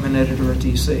then became an editor at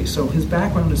DC. So his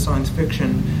background is science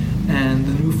fiction, and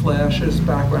the new Flash's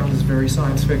background is very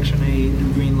science fiction-y,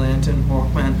 New Green Lantern,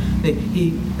 Hawkman.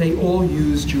 They all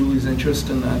use Julie's interest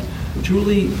in that.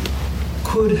 Julie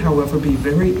could, however, be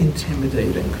very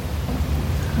intimidating.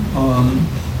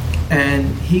 And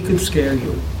he could scare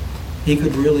you. He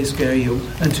could really scare you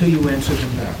until you answered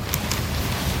him back.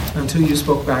 Until you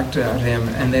spoke back to him,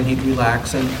 and then he'd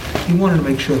relax, and he wanted to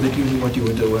make sure that you knew what you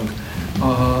were doing.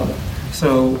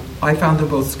 So I found them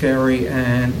both scary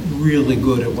and really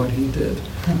good at what he did.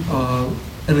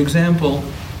 An example,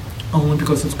 only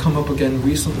because it's come up again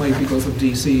recently because of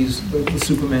DC's the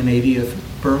Superman 80th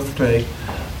birthday.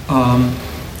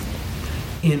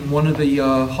 In one of the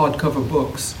hardcover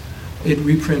books, it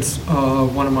reprints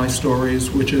one of my stories,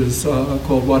 which is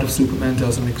called What If Superman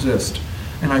Doesn't Exist?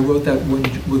 And I wrote that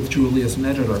with Julie as an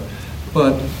editor.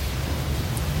 But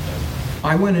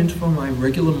I went into my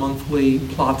regular monthly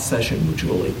plot session with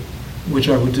Julie, which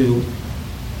I would do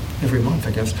every month,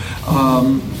 I guess.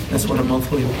 That's what a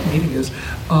monthly meeting is.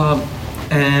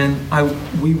 And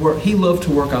he loved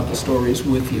to work out the stories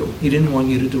with you. He didn't want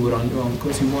you to do it on your own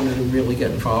because he wanted to really get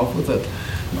involved with it.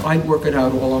 I'd work it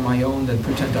out all on my own, then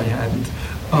pretend I hadn't,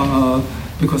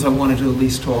 because I wanted to at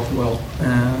least talk well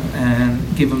and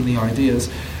give him the ideas.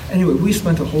 Anyway, we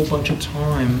spent a whole bunch of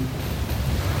time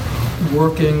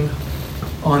working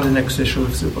on the next issue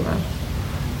of Superman.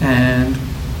 And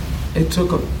it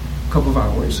took a couple of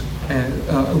hours. And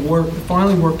it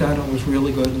finally worked out and was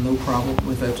really good and no problem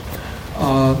with it.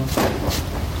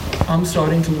 I'm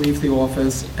starting to leave the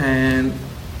office and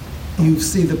you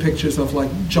see the pictures of like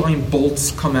giant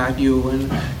bolts come at you, and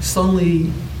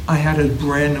suddenly I had a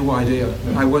brand new idea.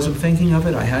 I wasn't thinking of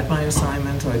it. I had my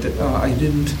assignment. I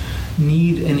didn't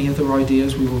need any other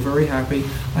ideas. We were very happy.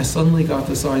 I suddenly got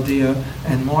this idea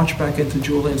and marched back into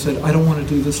Julie and said, I don't want to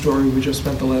do the story we just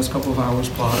spent the last couple of hours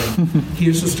plotting.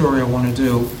 Here's the story I want to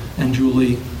do. And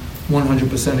Julie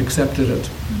 100% accepted it.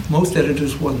 Most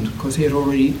editors wouldn't, because he had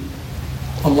already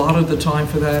allotted the time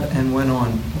for that and went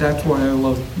on. That's why I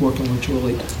love working with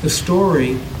Julie. The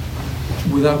story,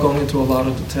 without going into a lot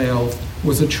of detail,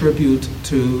 was a tribute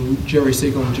to Jerry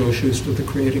Siegel and Joe Shuster, the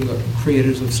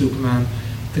creators of Superman.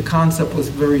 The concept was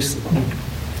very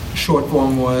short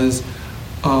form was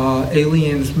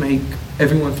aliens make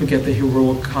everyone forget the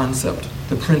heroic concept,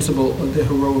 the principle, the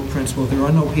heroic principle. There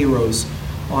are no heroes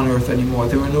on Earth anymore.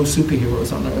 There are no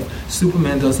superheroes on Earth.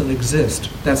 Superman doesn't exist.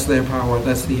 That's their power.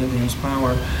 That's the aliens'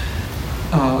 power.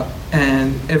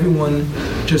 And everyone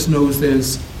just knows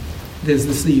there's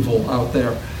this evil out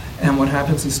there. And what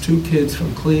happens is two kids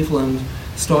from Cleveland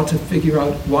start to figure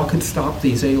out what could stop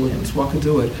these aliens, what could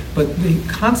do it. But the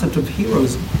concept of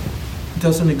heroes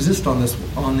doesn't exist on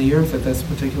the Earth at this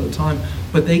particular time.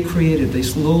 But they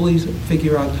slowly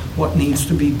figure out what needs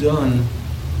to be done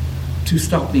to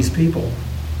stop these people.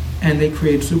 And they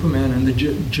create Superman, and the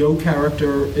Joe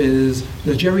character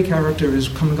the Jerry character is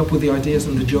coming up with the ideas,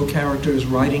 and the Joe character is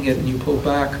writing it, and you pull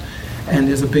back, and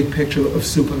there's a big picture of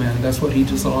Superman. That's what he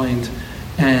designed.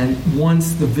 And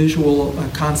once the visual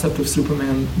concept of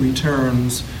Superman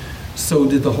returns, so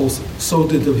did the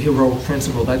heroic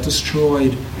principle. That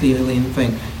destroyed the alien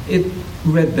thing. It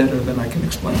read better than I can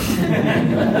explain.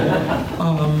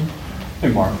 Hey,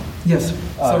 Mark. Yes.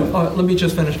 So let me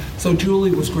just finish. So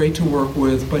Julie was great to work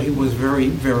with, but he was very,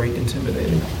 very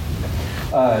intimidating.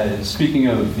 Speaking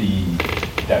of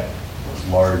that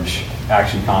large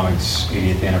Action Comics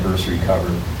 80th anniversary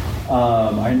cover,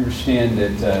 I understand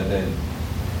that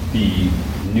the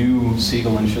new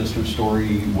Siegel and Shuster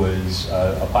story was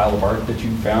a pile of art that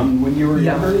you found when you were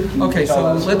younger. Okay,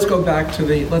 so let's go back to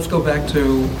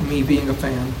me being a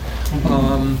fan.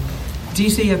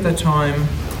 DC at that time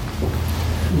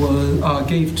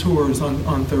gave tours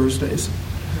on Thursdays.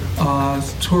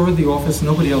 Tour of the office,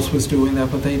 nobody else was doing that,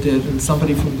 but they did, and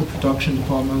somebody from the production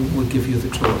department would give you the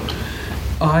tour.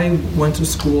 I went to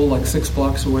school like 6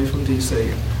 blocks away from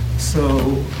DC,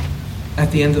 so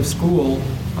at the end of school,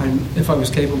 if I was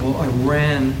capable, I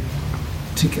ran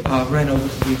over to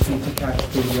DC to catch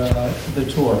the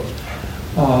tour.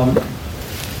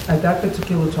 At that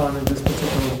particular time, in this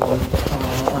particular one,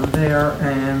 I'm there,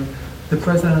 and the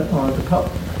president, or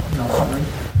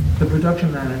the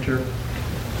production manager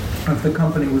of the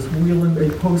company was wheeling a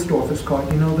post office cart.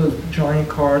 You know those giant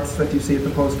carts that you see at the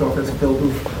post office filled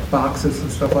with boxes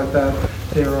and stuff like that?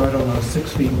 They're,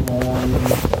 6 feet long,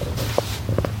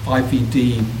 5 feet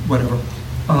deep, whatever.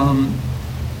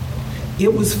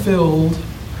 It was filled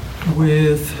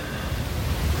with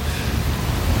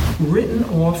written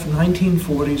off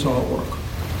 1940s artwork,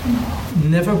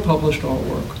 never published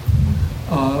artwork.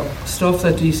 Stuff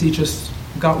that DC just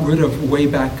got rid of way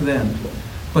back then,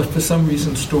 but for some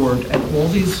reason stored. And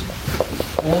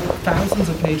all thousands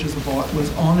of pages of art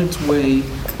was on its way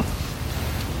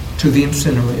to the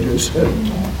incinerators.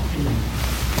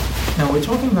 Now we're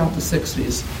talking about the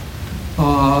 60s.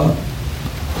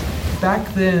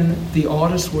 Back then, the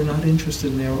artists were not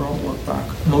interested in their artwork back,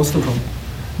 most of them.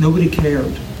 Nobody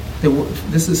cared.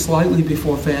 This is slightly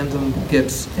before fandom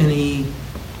gets any,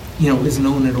 is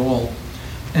known at all.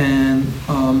 And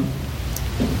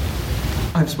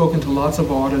I've spoken to lots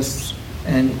of artists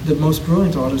And the most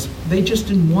brilliant artists, they just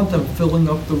didn't want them filling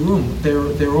up the room,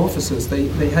 their offices.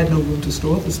 They had no room to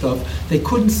store the stuff. They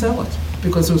couldn't sell it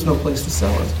because there was no place to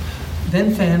sell it.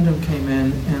 Then fandom came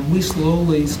in, and we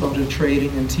slowly started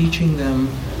trading and teaching them,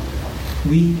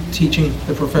 teaching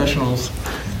the professionals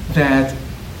that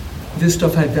this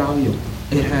stuff had value.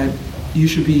 You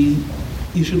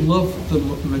should love the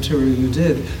material you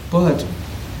did, but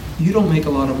you don't make a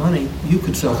lot of money. You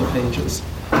could sell the pages.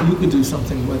 You could do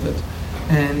something with it.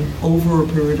 And over a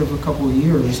period of a couple of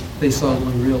years, they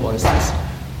suddenly realized this.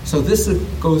 So this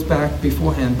goes back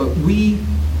beforehand, but we're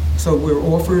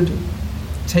offered,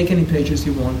 take any pages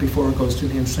you want before it goes to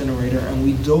the incinerator, and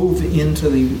we dove into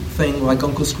the thing like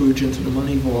Uncle Scrooge into the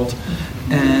money vault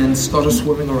and started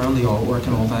swimming around the artwork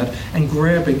and all that and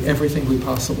grabbing everything we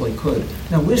possibly could.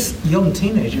 Now, we're young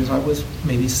teenagers. I was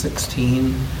maybe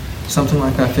 16, something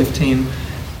like that, 15,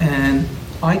 and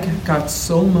I got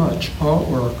so much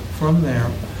artwork from there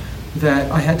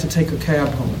that I had to take a cab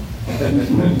home.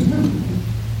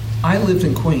 I lived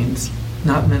in Queens,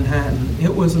 not Manhattan.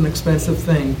 It was an expensive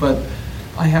thing, but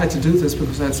I had to do this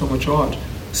because I had so much art.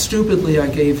 Stupidly, I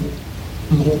gave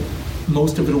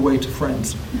most of it away to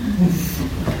friends.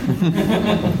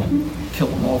 Kill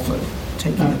them all for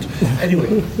taking it.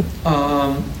 Anyway,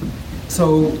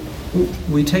 so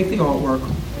we take the artwork.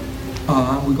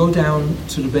 We go down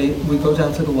to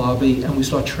the lobby, and we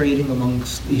start trading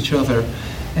amongst each other.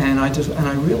 And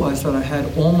I realized that I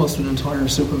had almost an entire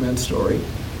Superman story,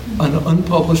 an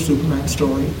unpublished Superman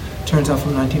story. Turns out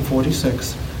from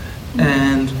 1946,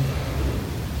 and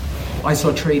I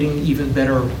start trading even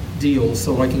better deals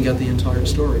so I can get the entire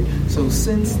story. So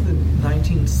since the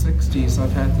 1960s,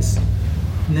 I've had this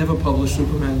never published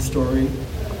Superman story,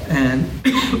 and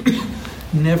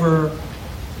never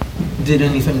did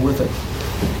anything with it.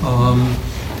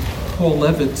 Paul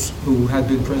Levitz, who had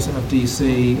been president of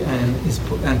DC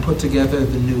and put together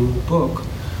the new book,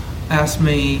 asked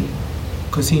me,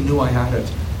 because he knew I had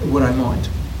it, would I mind?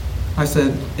 I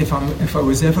said, if I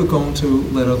was ever going to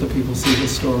let other people see the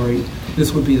story,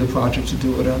 this would be the project to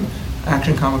do it in.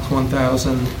 Action Comics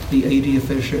 1000, the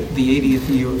 80th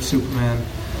year of Superman.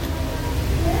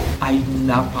 I'm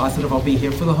not positive I'll be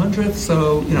here for the 100th,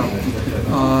 so,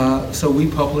 so we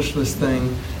published this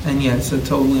thing, and yeah, it's a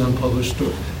totally unpublished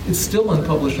story. It's still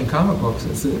unpublished in comic books.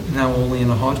 It's now only in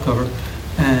a hardcover,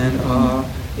 and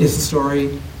it's a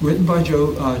story written by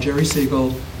Jerry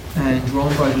Siegel and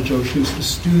drawn by the Joe Shuster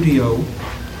Studio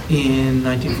in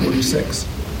 1946.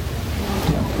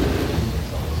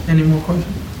 Yeah. Any more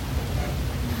questions?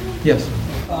 Yes.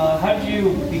 How did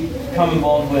you become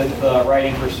involved with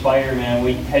writing for Spider-Man?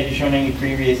 Had you shown any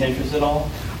previous interest at all?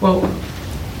 Well,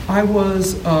 I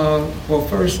was,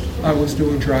 first I was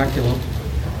doing Dracula,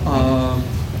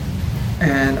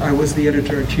 and I was the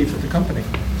editor-in-chief of the company.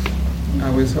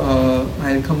 I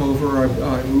had come over,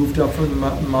 I moved up from the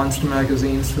Monster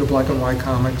magazines to the black and white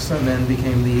comics, and then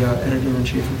became the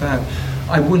editor-in-chief of that.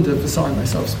 I wouldn't have assigned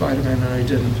myself Spider-Man, and I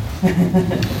didn't.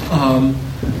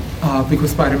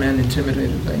 Because Spider-Man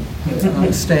intimidated me.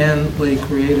 Stan Lee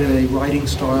created a writing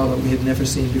style that we had never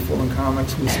seen before in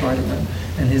comics with Spider-Man,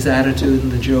 and his attitude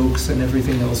and the jokes and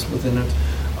everything else within it.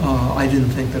 I didn't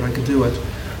think that I could do it.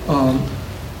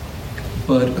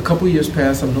 But a couple of years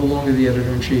passed, I'm no longer the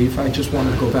editor-in-chief. I just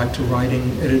wanted to go back to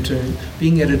writing.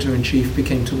 Being editor-in-chief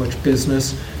became too much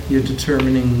business. You're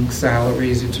determining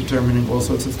salaries, you're determining all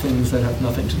sorts of things that have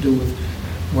nothing to do with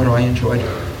what I enjoyed.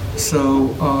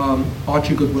 So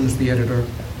Archie Goodwin's the editor,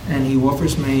 and he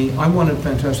offers me, I wanted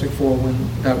Fantastic Four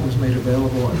when that was made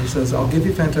available, and he says, I'll give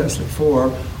you Fantastic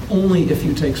Four only if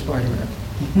you take Spider-Man.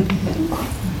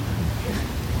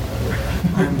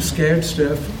 I'm scared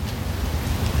stiff.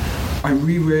 I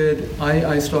reread,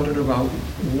 I started about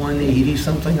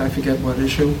 180-something, I forget what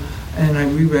issue, and I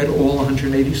reread all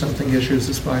 180-something issues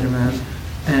of Spider-Man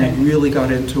and really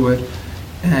got into it.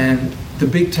 And the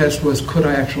big test was, could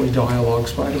I actually dialogue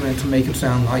Spider-Man to make it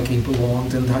sound like he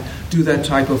belonged and do that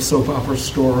type of soap opera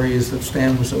stories that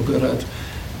Stan was so good at.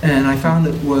 And I found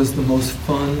it was the most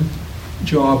fun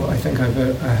job I think I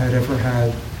had ever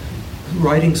had.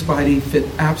 Writing Spidey fit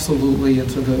absolutely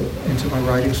into my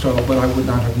writing style, but I would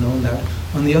not have known that.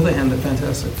 On the other hand, the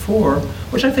Fantastic Four,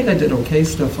 which I think I did okay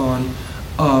stuff on,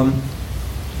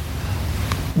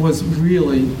 was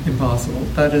really impossible.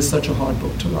 That is such a hard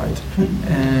book to write.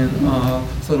 And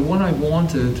so the one I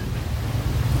wanted,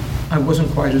 I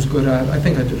wasn't quite as good at. I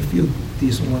think I did a few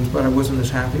decent ones, but I wasn't as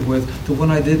happy with. The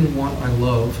one I didn't want, I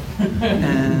love.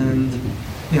 And,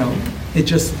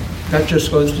 that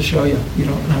just goes to show you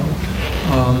don't know.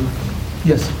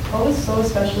 Yes? What was so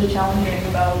especially challenging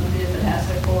about the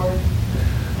Fantastic Four?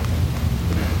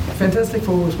 Fantastic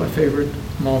Four was my favorite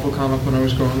Marvel comic when I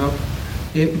was growing up.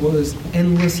 It was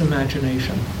endless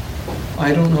imagination.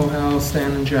 I don't know how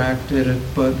Stan and Jack did it,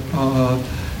 but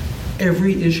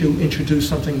every issue introduced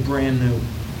something brand new.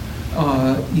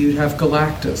 You'd have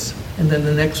Galactus, and then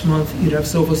the next month you'd have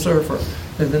Silver Surfer.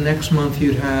 Then the next month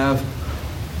you'd have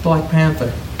Black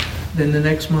Panther. Then the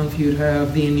next month you'd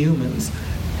have the Inhumans.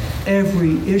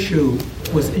 Every issue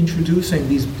was introducing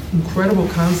these incredible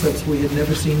concepts we had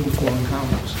never seen before in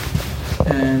comics.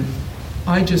 And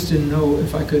I just didn't know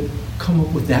if I could come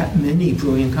up with that many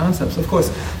brilliant concepts. Of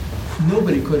course,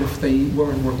 nobody could if they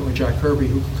weren't working with Jack Kirby,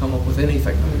 who could come up with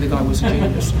anything. I mean, the guy was a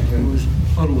genius. He was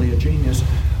utterly a genius.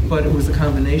 But it was a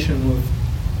combination of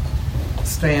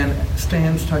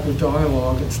Stan's type of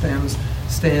dialogue and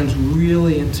Stan's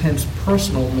really intense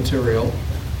personal material,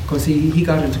 because he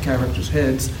got into characters'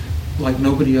 heads like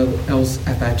nobody else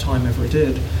at that time ever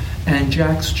did. And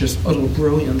Jack's just utter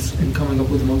brilliance in coming up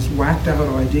with the most whacked out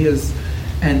ideas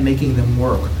and making them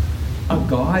work.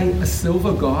 A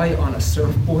silver guy on a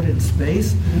surfboard in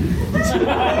space,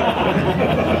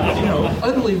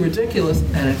 utterly ridiculous,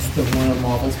 and it's one of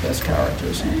Marvel's best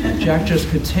characters. Jack just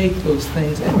could take those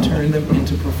things and turn them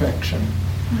into perfection.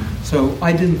 So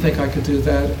I didn't think I could do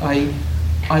that.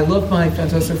 I loved my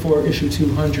Fantastic Four issue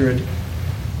 200,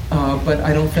 but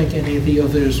I don't think any of the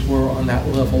others were on that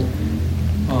level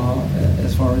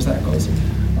as far as that goes.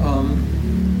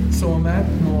 So I'm at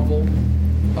Marvel.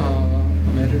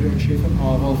 I'm editor-in-chief at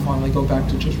Marvel. Finally go back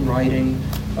to just writing,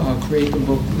 create a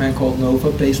book, Man Called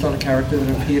Nova, based on a character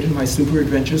that appeared in my Super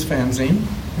Adventures fanzine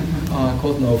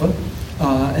called Nova.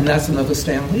 And that's another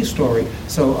Stan Lee story.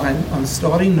 So I'm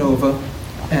starting Nova,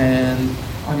 and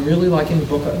I'm really liking the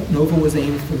book. Nova was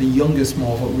aimed for the youngest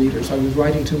Marvel readers. I was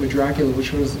writing Tomb of Dracula,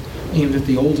 which was aimed at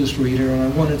the oldest reader, and I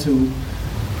wanted to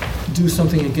do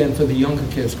something again for the younger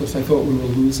kids, because I thought we were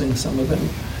losing some of them.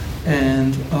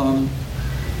 And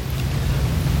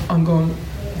I'm going,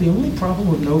 the only problem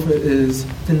with Nova is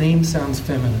the name sounds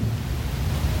feminine,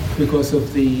 because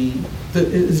of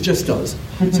it just does.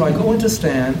 So I go into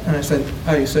Stan, and I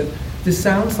said, this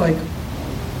sounds like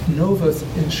Nova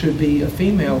should be a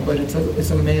female, but it's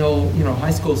a male,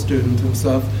 high school student and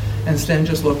stuff. And Stan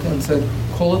just looked and said,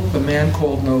 call it The Man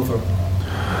Called Nova.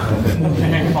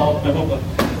 Man Called Nova.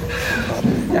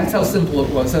 That's how simple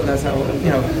it was, and that's how,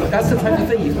 that's the type of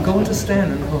thing. You can go into Stan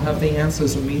and he'll have the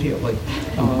answers immediately.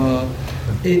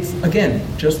 It's, again,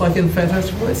 just like in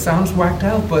Fantastic Four, it sounds whacked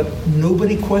out, but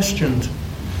nobody questioned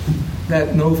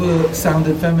that Nova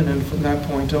sounded feminine from that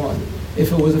point on.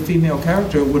 If it was a female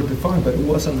character, it would have been fine, but it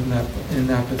wasn't in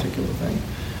that particular thing.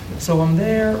 So I'm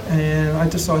there, and I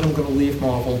decide I'm going to leave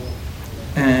Marvel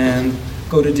and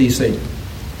go to DC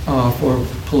for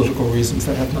political reasons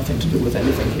that have nothing to do with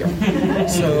anything here.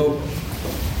 So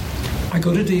I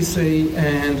go to DC,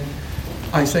 and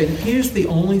I say, here's the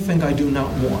only thing I do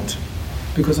not want,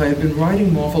 because I had been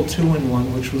writing Marvel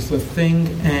 2-in-1, which was The Thing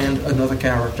and another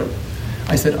character.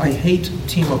 I said, I hate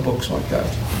team-up books like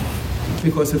that,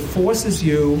 because it forces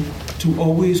you to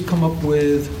always come up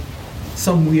with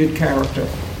some weird character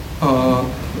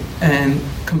and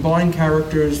combine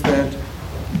characters that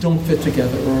don't fit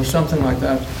together or something like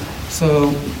that.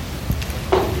 So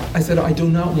I said, I do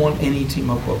not want any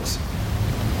team-up books.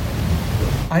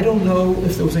 I don't know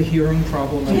if there was a hearing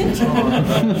problem at the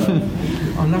time.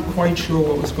 I'm not quite sure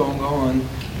what was going on,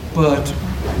 but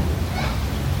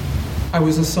I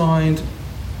was assigned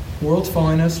World's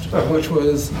Finest, which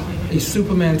was a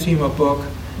Superman team-up book,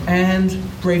 and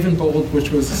Brave and Bold, which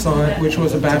was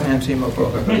a Batman team-up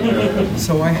book.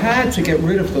 So I had to get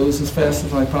rid of those as fast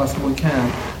as I possibly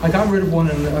can. I got rid of one,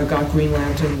 and I got Green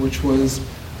Lantern, which was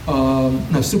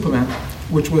Superman,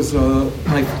 which was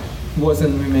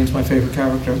and remains my favorite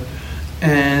character.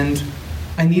 And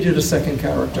I needed a second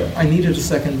character. I needed a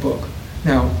second book.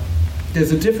 Now,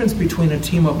 there's a difference between a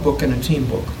team-up book and a team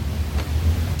book.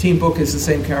 Team book is the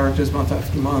same characters month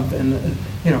after month, and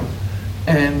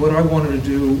and what I wanted to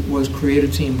do was create a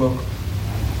team book,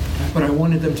 but I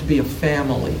wanted them to be a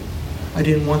family. I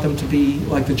didn't want them to be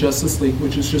like the Justice League,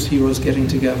 which is just heroes getting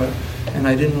together, and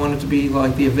I didn't want it to be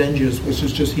like the Avengers, which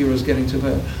is just heroes getting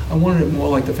together. I wanted it more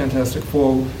like the Fantastic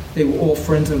Four. They were all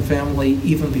friends and family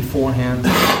even beforehand,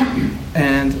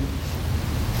 and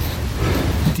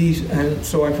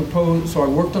so I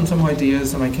worked on some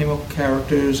ideas, and I came up with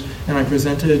characters, and I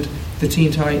presented the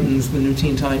Teen Titans, the new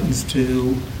Teen Titans,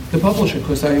 to the publisher,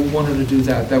 because I wanted to do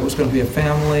that. That was going to be a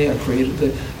family. I created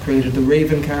the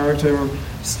Raven character,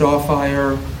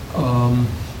 Starfire,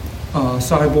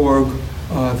 Cyborg,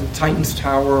 the Titans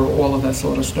Tower, all of that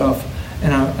sort of stuff.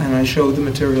 And I showed the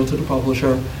material to the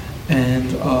publisher,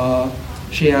 and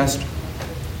she asked,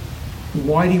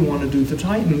 why do you want to do the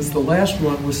Titans? The last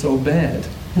run was so bad.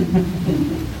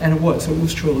 And it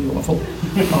was truly awful.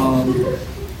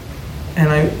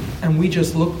 And we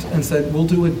just looked and said, we'll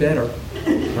do it better.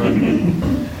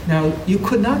 Now, you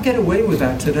could not get away with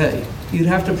that today. You'd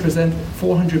have to present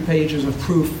 400 pages of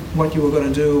proof what you were going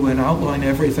to do and outline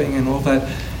everything and all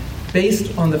that,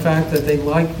 based on the fact that they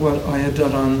liked what I had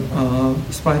done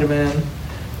on Spider-Man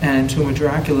and Tomb of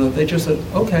Dracula. They just said,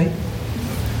 okay.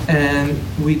 And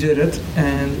we did it,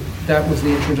 and that was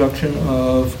the introduction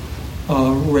of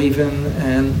Raven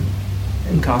and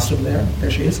in costume there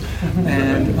she is,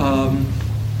 and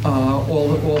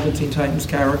all the Teen Titans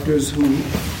characters who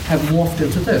have morphed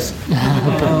into this,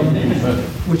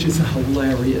 which is a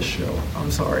hilarious show.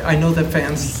 I'm sorry. I know that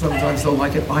fans sometimes don't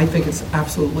like it. I think it's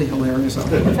absolutely hilarious.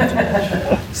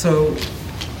 So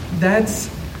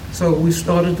we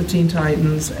started the Teen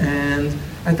Titans, and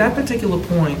at that particular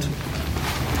point,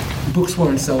 books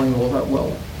weren't selling all that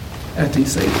well at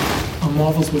DC.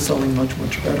 Marvels were selling much,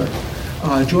 much better.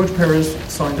 George Perez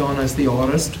signed on as the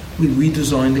artist. We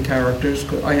redesigned the characters.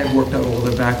 I had worked out all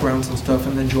their backgrounds and stuff,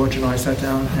 and then George and I sat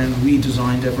down and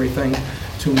redesigned everything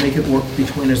to make it work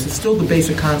between us. It's still the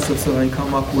basic concepts that I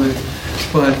come up with,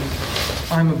 but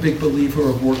I'm a big believer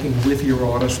of working with your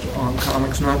artist on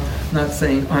comics, not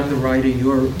saying I'm the writer,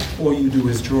 all you do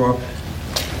is draw,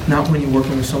 not when you're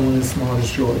working with someone as smart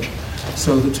as George.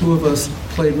 So the two of us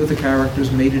played with the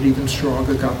characters, made it even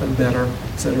stronger, got them better,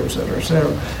 et cetera, et cetera, et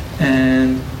cetera.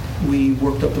 And we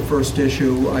worked up the first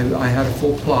issue. I had a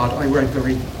full plot. I write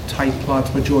very tight plots,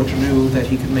 but George knew that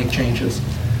he could make changes.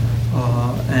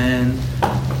 And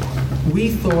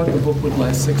we thought the book would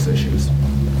last 6 issues,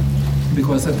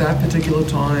 because at that particular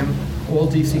time, all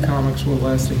DC Comics were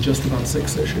lasting just about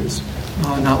 6 issues,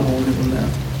 not longer than that.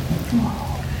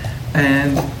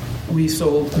 And we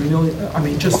sold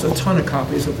just a ton of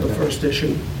copies of the first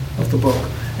issue of the book,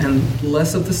 and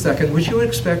less of the second, which you would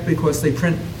expect because they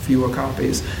print fewer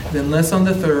copies, then less on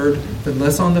the third, then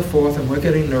less on the fourth, and we're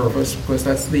getting nervous because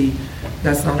that's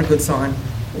not a good sign.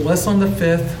 Less on the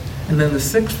fifth, and then the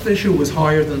 6th issue was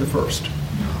higher than the first.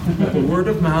 The word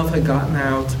of mouth had gotten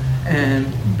out,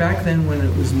 and back then when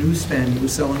it was newsstand, you were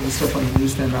selling the stuff on the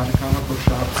newsstand, not the comic book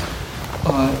shops,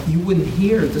 you wouldn't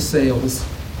hear the sales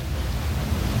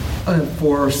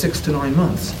for 6 to 9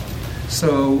 months.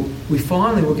 So we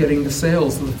finally were getting the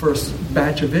sales of the first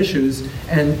batch of issues,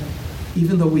 and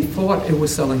even though we thought it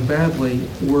was selling badly,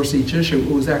 worse each issue, it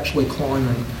was actually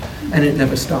climbing, and it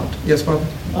never stopped. Yes, Bob?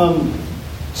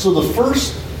 So the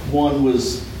first one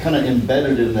was kind of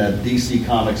embedded in that DC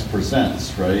Comics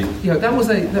Presents, right? Yeah, that was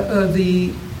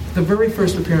the very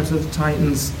first appearance of the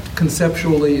Titans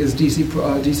conceptually is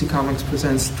DC Comics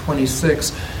Presents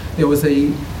 26. There was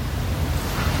a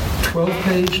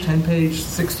 12-page, 10-page,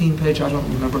 16-page, I don't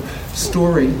remember,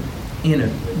 story in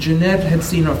it. Jeanette had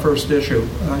seen our first issue.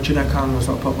 Jeanette Kahn was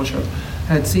our publisher.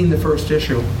 Had seen the first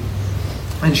issue.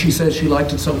 And she said she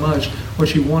liked it so much, what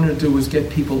she wanted to do was get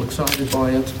people excited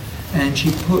by it. And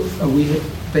she put,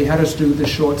 they had us do the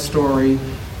short story,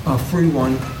 free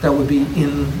one, that would be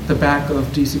in the back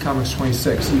of DC Comics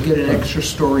 26. You get an extra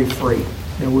story free.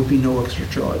 There would be no extra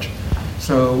charge.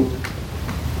 So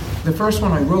the first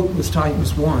one I wrote was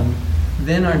Titans 1.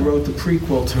 Then I wrote the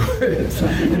prequel to it,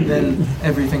 and then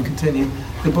everything continued.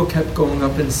 The book kept going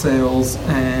up in sales,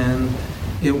 and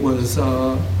it was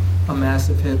a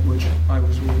massive hit, which I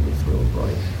was really thrilled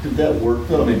by. Did that work,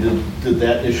 though? I mean, did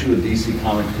that issue of DC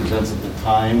Comics Presents at the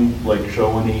time,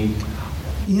 show any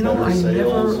better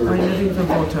sales? I never even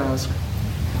thought to ask.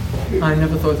 I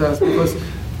never thought to ask, because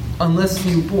unless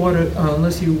you bought it,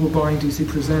 unless you were buying DC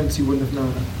Presents, you wouldn't have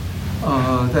known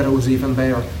that it was even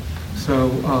there.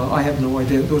 So I have no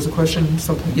idea. There was a question?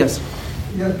 Something? Yes?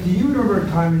 Yeah, do you remember a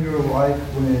time in your life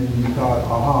when you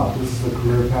thought, this is a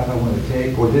career path I want to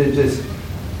take? Or did it just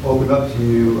open up to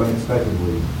you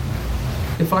unexpectedly?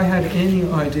 If I had any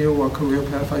idea what career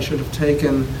path I should have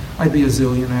taken, I'd be a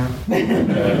zillionaire.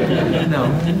 No,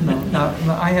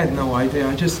 I had no idea.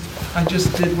 I just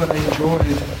did what I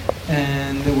enjoyed,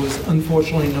 and there was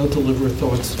unfortunately no deliberate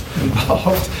thoughts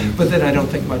involved. But then I don't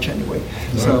think much anyway.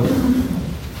 So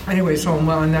anyway, so I'm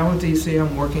now at DC.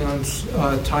 I'm working on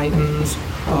Titans.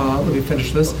 Let me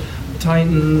finish this.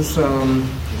 Titans,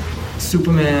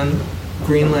 Superman,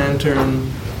 Green Lantern,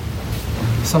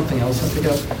 something else, I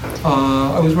forget.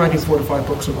 I was writing 4 to 5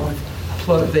 books a month.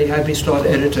 Plus, they had me start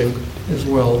editing as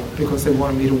well because they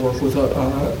wanted me to work with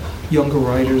younger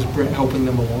writers, helping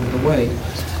them along the way.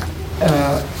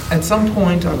 At some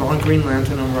point, I'm on Green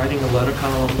Lantern. I'm writing a letter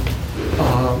column,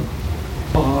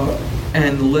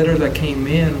 and the letter that came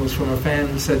in was from a fan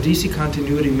who said DC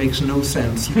continuity makes no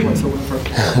sense whatsoever.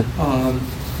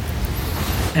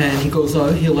 And he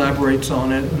elaborates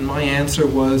on it, and my answer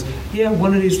was, yeah,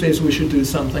 one of these days we should do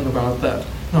something about that.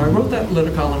 Now, I wrote that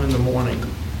letter column in the morning,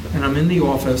 and I'm in the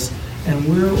office, and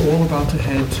we're all about to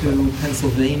head to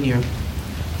Pennsylvania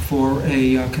for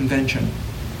a convention.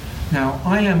 Now,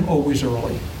 I am always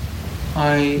early.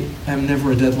 I am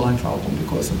never a deadline problem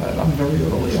because of that. I'm very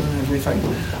early on everything.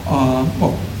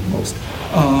 Well, most.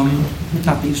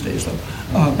 Not these days, though.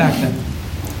 Back then.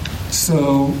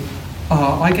 So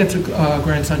I get to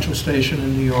Grand Central Station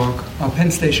in New York,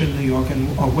 Penn Station in New York,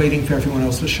 and are waiting for everyone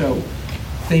else to show.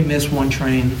 They miss one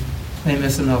train. They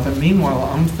miss another. Meanwhile,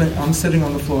 I'm sitting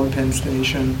on the floor at Penn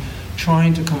Station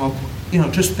trying to come up,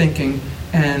 just thinking.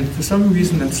 And for some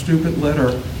reason, that stupid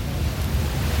letter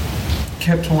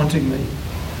kept haunting me.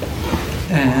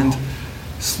 And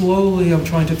slowly I'm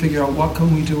trying to figure out what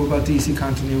can we do about DC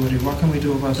continuity, what can we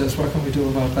do about this, what can we do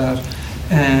about that.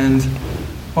 And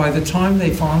by the time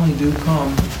they finally do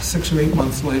come, 6 or 8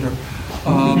 months later,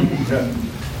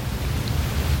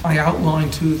 I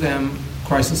outlined to them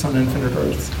Crisis on Infinite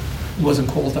Earths. It wasn't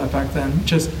called that back then.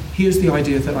 Just, here's the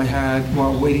idea that I had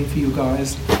while waiting for you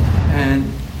guys. And,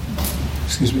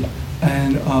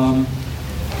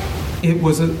 it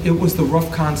was the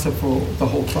rough concept for the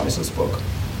whole Crisis book.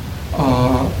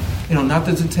 Not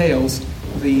the details,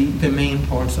 the main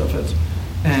parts of it.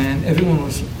 And everyone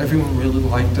really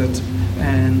liked it,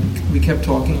 and we kept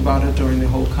talking about it during the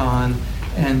whole con.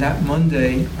 And that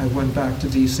Monday, I went back to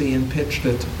DC and pitched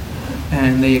it,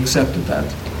 and they accepted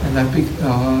that, and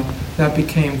that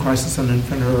became Crisis on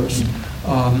Infinite Earths.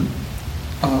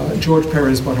 George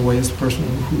Perez, by the way, is the person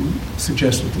who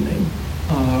suggested the name.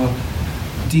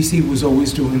 DC was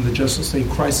always doing the Justice League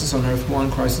Crisis on Earth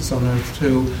 1, Crisis on Earth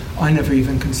 2. I never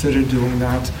even considered doing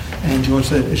that. And George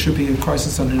said it should be a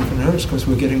Crisis on Infinite Earths because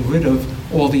we're getting rid of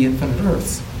all the Infinite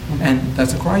Earths. And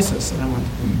that's a crisis. And I went,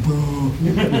 boo.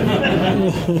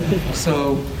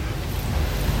 So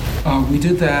we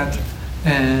did that.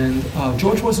 And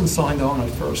George wasn't signed on at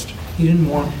first. He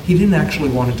didn't actually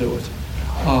want to do it.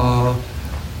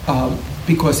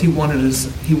 Because he wanted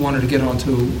to get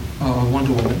onto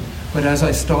Wonder Woman. But as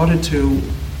I started to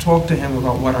talk to him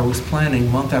about what I was planning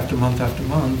month after month after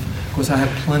month, because I had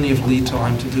plenty of lead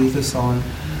time to do this on,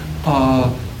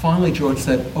 finally George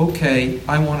said, okay,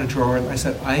 I want to draw it. I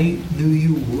said, I knew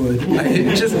you would.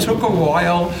 It just took a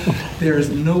while. There's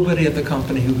nobody at the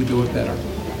company who could do it better.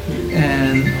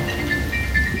 And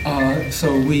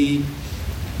so we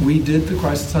did the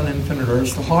Crisis on Infinite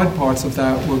Earths. The hard parts of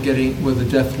that were the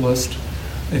death list.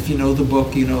 If you know the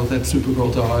book, you know that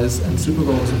Supergirl dies, and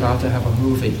Supergirl is about to have a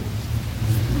movie.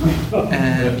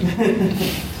 And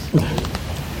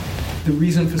the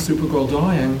reason for Supergirl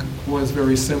dying was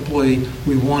very simply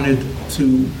we wanted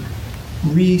to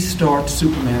restart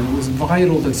Superman. It was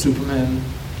vital that Superman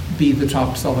be the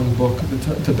top-selling book,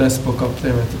 the best book up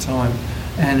there at the time.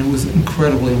 And it was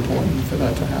incredibly important for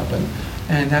that to happen.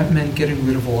 And that meant getting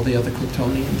rid of all the other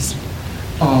Kryptonians.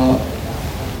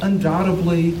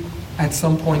 Undoubtedly, at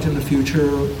some point in the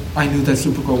future, I knew that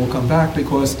Supergirl will come back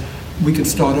because we could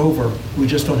start over. We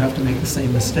just don't have to make the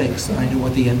same mistakes. I knew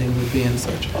what the ending would be and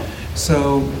such.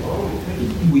 So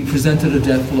we presented a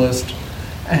death list,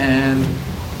 and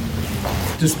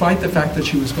despite the fact that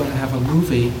she was going to have a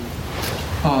movie,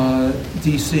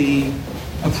 DC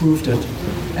approved it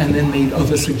and then made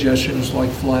other suggestions like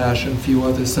Flash and a few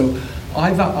others. So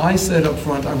I said up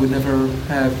front I would never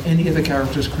have any of the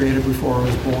characters created before I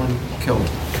was born killed.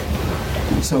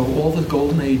 So all the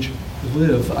Golden Age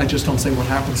live, I just don't say what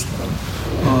happens to them.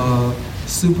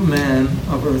 Superman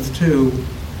of Earth 2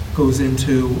 goes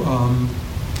into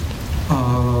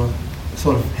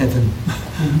sort of heaven.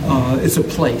 It's a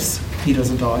place. He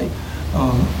doesn't die.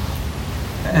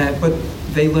 But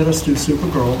they let us do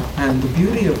Supergirl, and the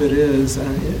beauty of it is,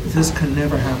 this can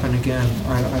never happen again.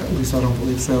 At least I don't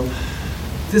believe so.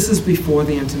 This is before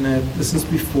the internet. This is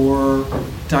before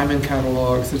diamond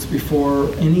catalogs. It's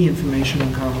before any information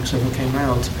in comics ever came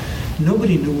out.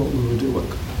 Nobody knew what we were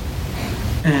doing.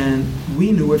 And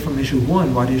we knew it from issue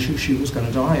 1, what issue she was going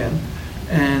to die in.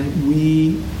 And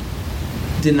we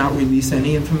did not release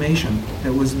any information.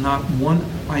 There was not one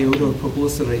iota of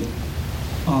publicity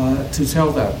to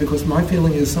tell that. Because my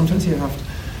feeling is sometimes you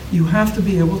have to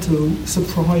be able to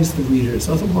surprise the readers.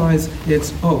 Otherwise,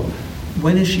 it's,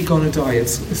 when is she going to die?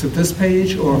 Is it this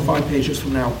page or 5 pages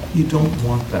from now? You don't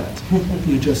want that.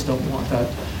 You just don't want that.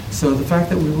 So the fact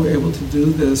that we were able to do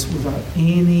this without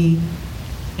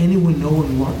anyone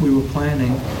knowing what we were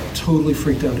planning totally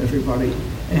freaked out everybody.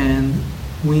 And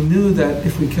we knew that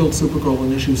if we killed Supergirl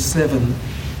in issue 7,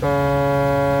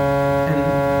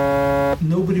 and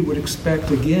nobody would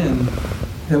expect again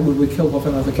that we would kill off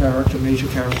another character, major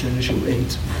character in issue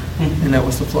 8, and that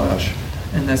was the Flash.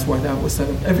 And that's why that was set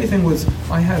up. Everything was,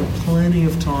 I had plenty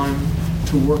of time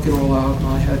to work it all out, and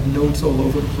I had notes all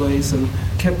over the place, and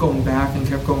kept going back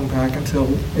until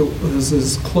it was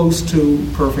as close to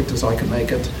perfect as I could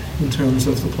make it in terms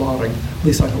of the plotting. At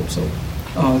least I hope so.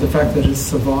 The fact that it's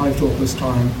survived all this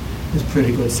time is a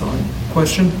pretty good sign.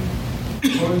 Question?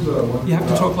 You have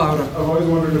to talk louder. I've always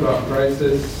wondered about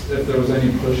Crisis, if there was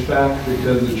any pushback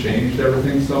because it changed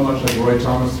everything so much. Like Roy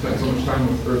Thomas spent so much time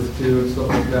with Earth 2 and stuff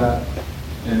like that,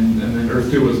 and then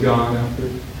Earth 2 was gone after.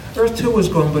 Earth 2 was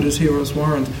gone, but his heroes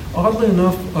weren't. Oddly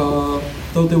enough,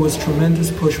 though there was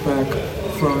tremendous pushback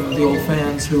from the old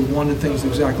fans who wanted things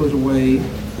exactly the way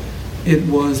it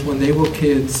was when they were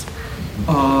kids,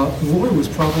 Roy was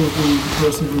probably the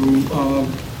person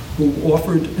who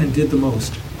offered and did the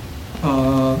most.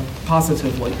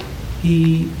 Positively.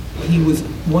 He was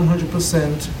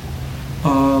 100%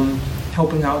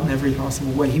 helping out in every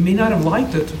possible way. He may not have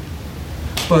liked it,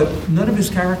 but none of his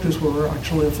characters were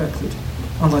actually affected,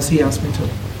 unless he asked me to.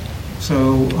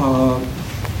 So,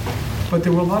 but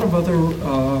there were a lot of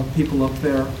other people up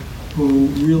there who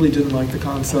really didn't like the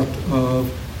concept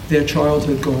of their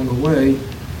childhood going away.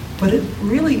 But it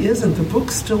really isn't. The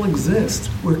books still exist.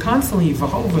 We're constantly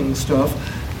evolving stuff.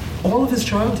 All of his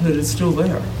childhood is still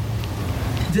there.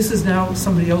 This is now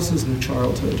somebody else's new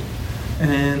childhood.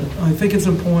 And I think it's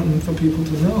important for people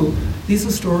to know these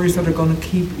are stories that are going to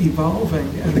keep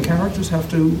evolving, and the characters have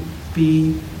to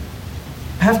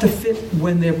fit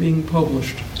when they're being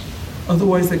published.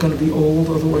 Otherwise they're going to be old,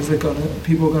 otherwise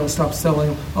people are going to stop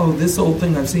selling, oh, this old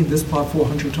thing, I've seen this plot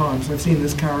 400 times, I've seen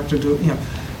this character do it.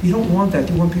 You don't want that.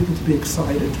 You want people to be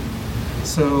excited.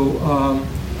 So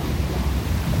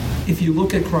if you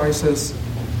look at Crisis,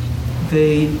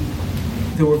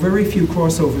 there were very few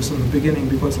crossovers in the beginning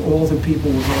because all the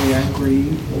people were very angry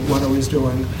with what I was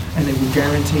doing, and they were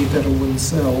guaranteed that it wouldn't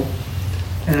sell.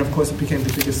 And of course it became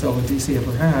the biggest seller DC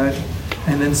ever had,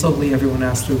 and then suddenly everyone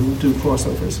asked to do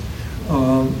crossovers.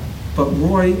 But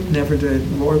Roy never did.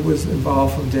 Roy was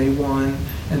involved from day one,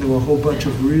 and there were a whole bunch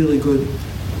of really good,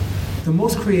 the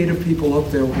most creative people up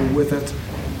there were with it.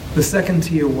 The second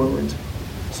tier weren't.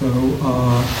 So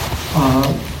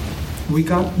we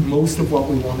got most of what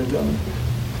we wanted done.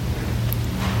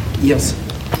 Yes?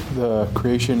 The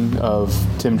creation of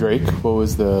Tim Drake, what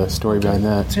was the story behind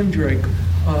that? Tim Drake.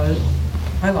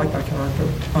 I like that character.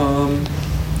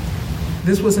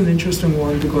 This was an interesting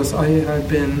one because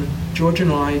George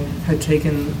and I had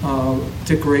taken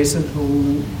Dick Grayson,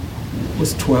 who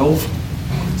was 12,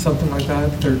 something like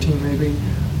that, 13 maybe,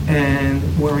 and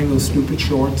wearing those stupid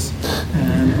shorts,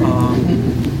 and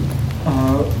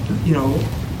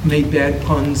made bad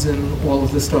puns and all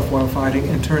of this stuff while fighting,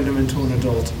 and turned him into an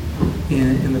adult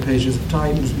in the pages of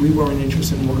Titans. We weren't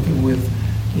interested in working with,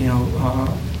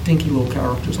 dinky little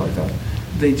characters like that.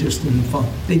 They just didn't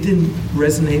They didn't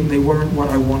resonate, and they weren't what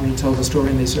I wanted to tell the story,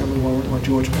 and they certainly weren't what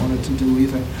George wanted to do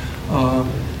either.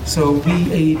 So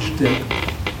we aged Dick.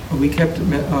 We kept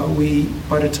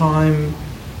by the time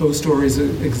those stories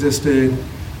existed,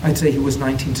 I'd say he was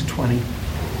 19 to 20.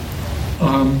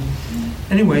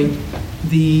 Anyway,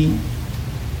 the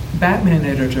Batman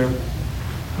editor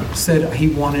said he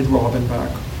wanted Robin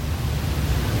back.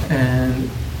 And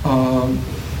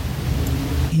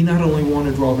he not only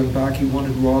wanted Robin back, he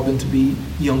wanted Robin to be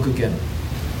young again.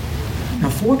 Now,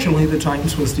 fortunately, The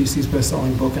Titans was DC's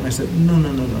best-selling book, and I said, no.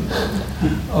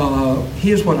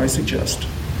 Here's what I suggest.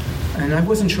 And I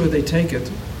wasn't sure they'd take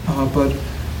it, but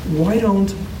why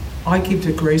don't I keep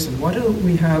Dick Grayson? Why don't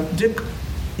we have Dick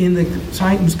in the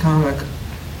Titans comic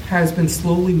has been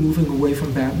slowly moving away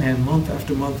from Batman month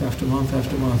after month after month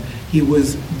after month. He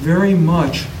was very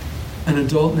much an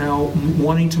adult now,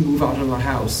 wanting to move out of the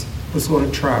house, was sort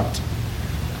of trapped.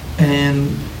 And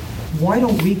why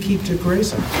don't we keep Dick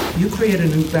Grayson? You create a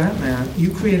new Batman,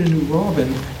 you create a new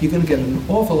Robin, you're going to get an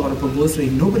awful lot of publicity.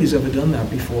 Nobody's ever done that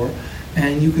before.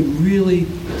 And you could really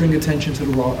bring attention to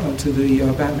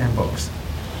the Batman books.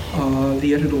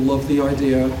 The editor loved the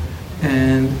idea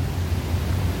and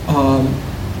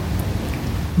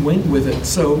went with it.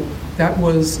 So that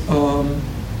was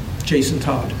Jason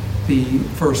Todd, the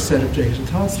first set of Jason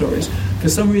Todd stories. For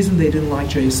some reason, they didn't like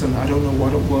Jason. I don't know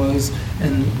what it was,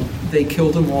 and they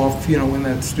killed him off. In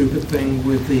that stupid thing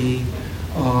with the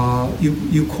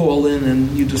you call in and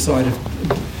you decide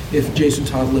if Jason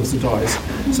Todd lives or dies.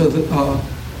 So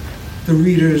the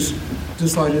readers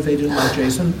decided they didn't like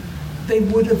Jason. They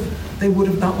would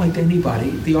have not liked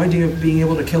anybody. The idea of being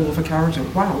able to kill off a character,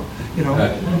 wow,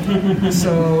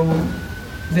 So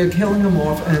they're killing him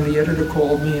off, and the editor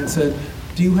called me and said,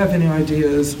 "Do you have any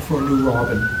ideas for a new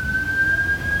Robin?"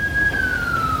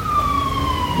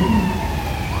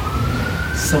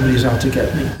 somebody's out to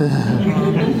get me.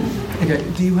 Okay,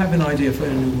 do you have an idea for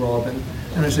a new Robin?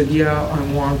 And I said, yeah,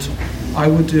 I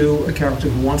would do a character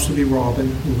who wants to be Robin,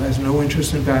 who has no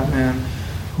interest in Batman,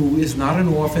 who is not an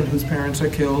orphan, whose parents are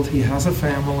killed, he has a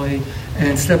family,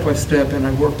 and step by step, and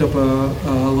I worked up a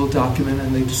little document,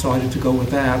 and they decided to go with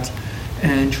that,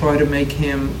 and try to make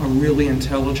him a really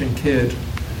intelligent kid,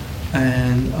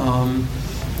 and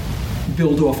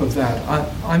build off of that.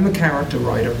 I'm a character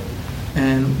writer,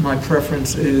 and my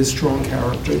preference is strong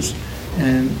characters,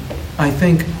 and I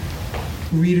think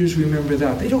readers remember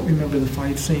that. They don't remember the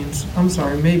fight scenes. I'm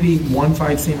sorry, maybe one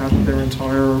fight scene out of their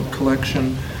entire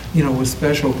collection, was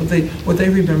special. But what they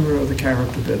remember are the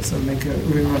character bits, and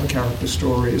remember character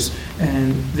stories.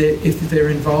 And if they're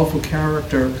involved with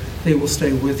character, they will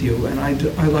stay with you. And I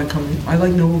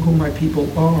like knowing who my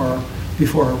people are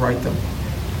before I write them.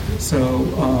 So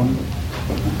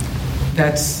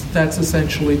that's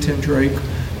essentially Tim Drake.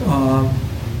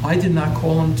 I did not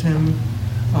call him Tim.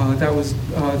 That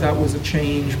was a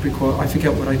change because I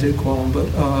forget what I did call him,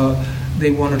 but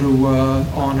they wanted to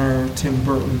honor Tim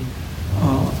Burton,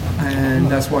 and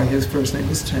that's why his first name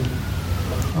is Tim.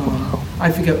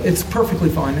 I forget. It's a perfectly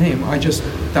fine name.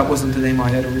 That wasn't the name I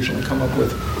had originally come up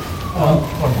with.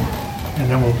 And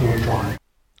then we'll do a drawing.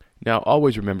 Now,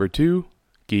 always remember to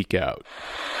geek out.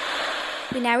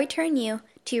 We now return you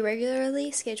to your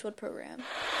regularly scheduled program.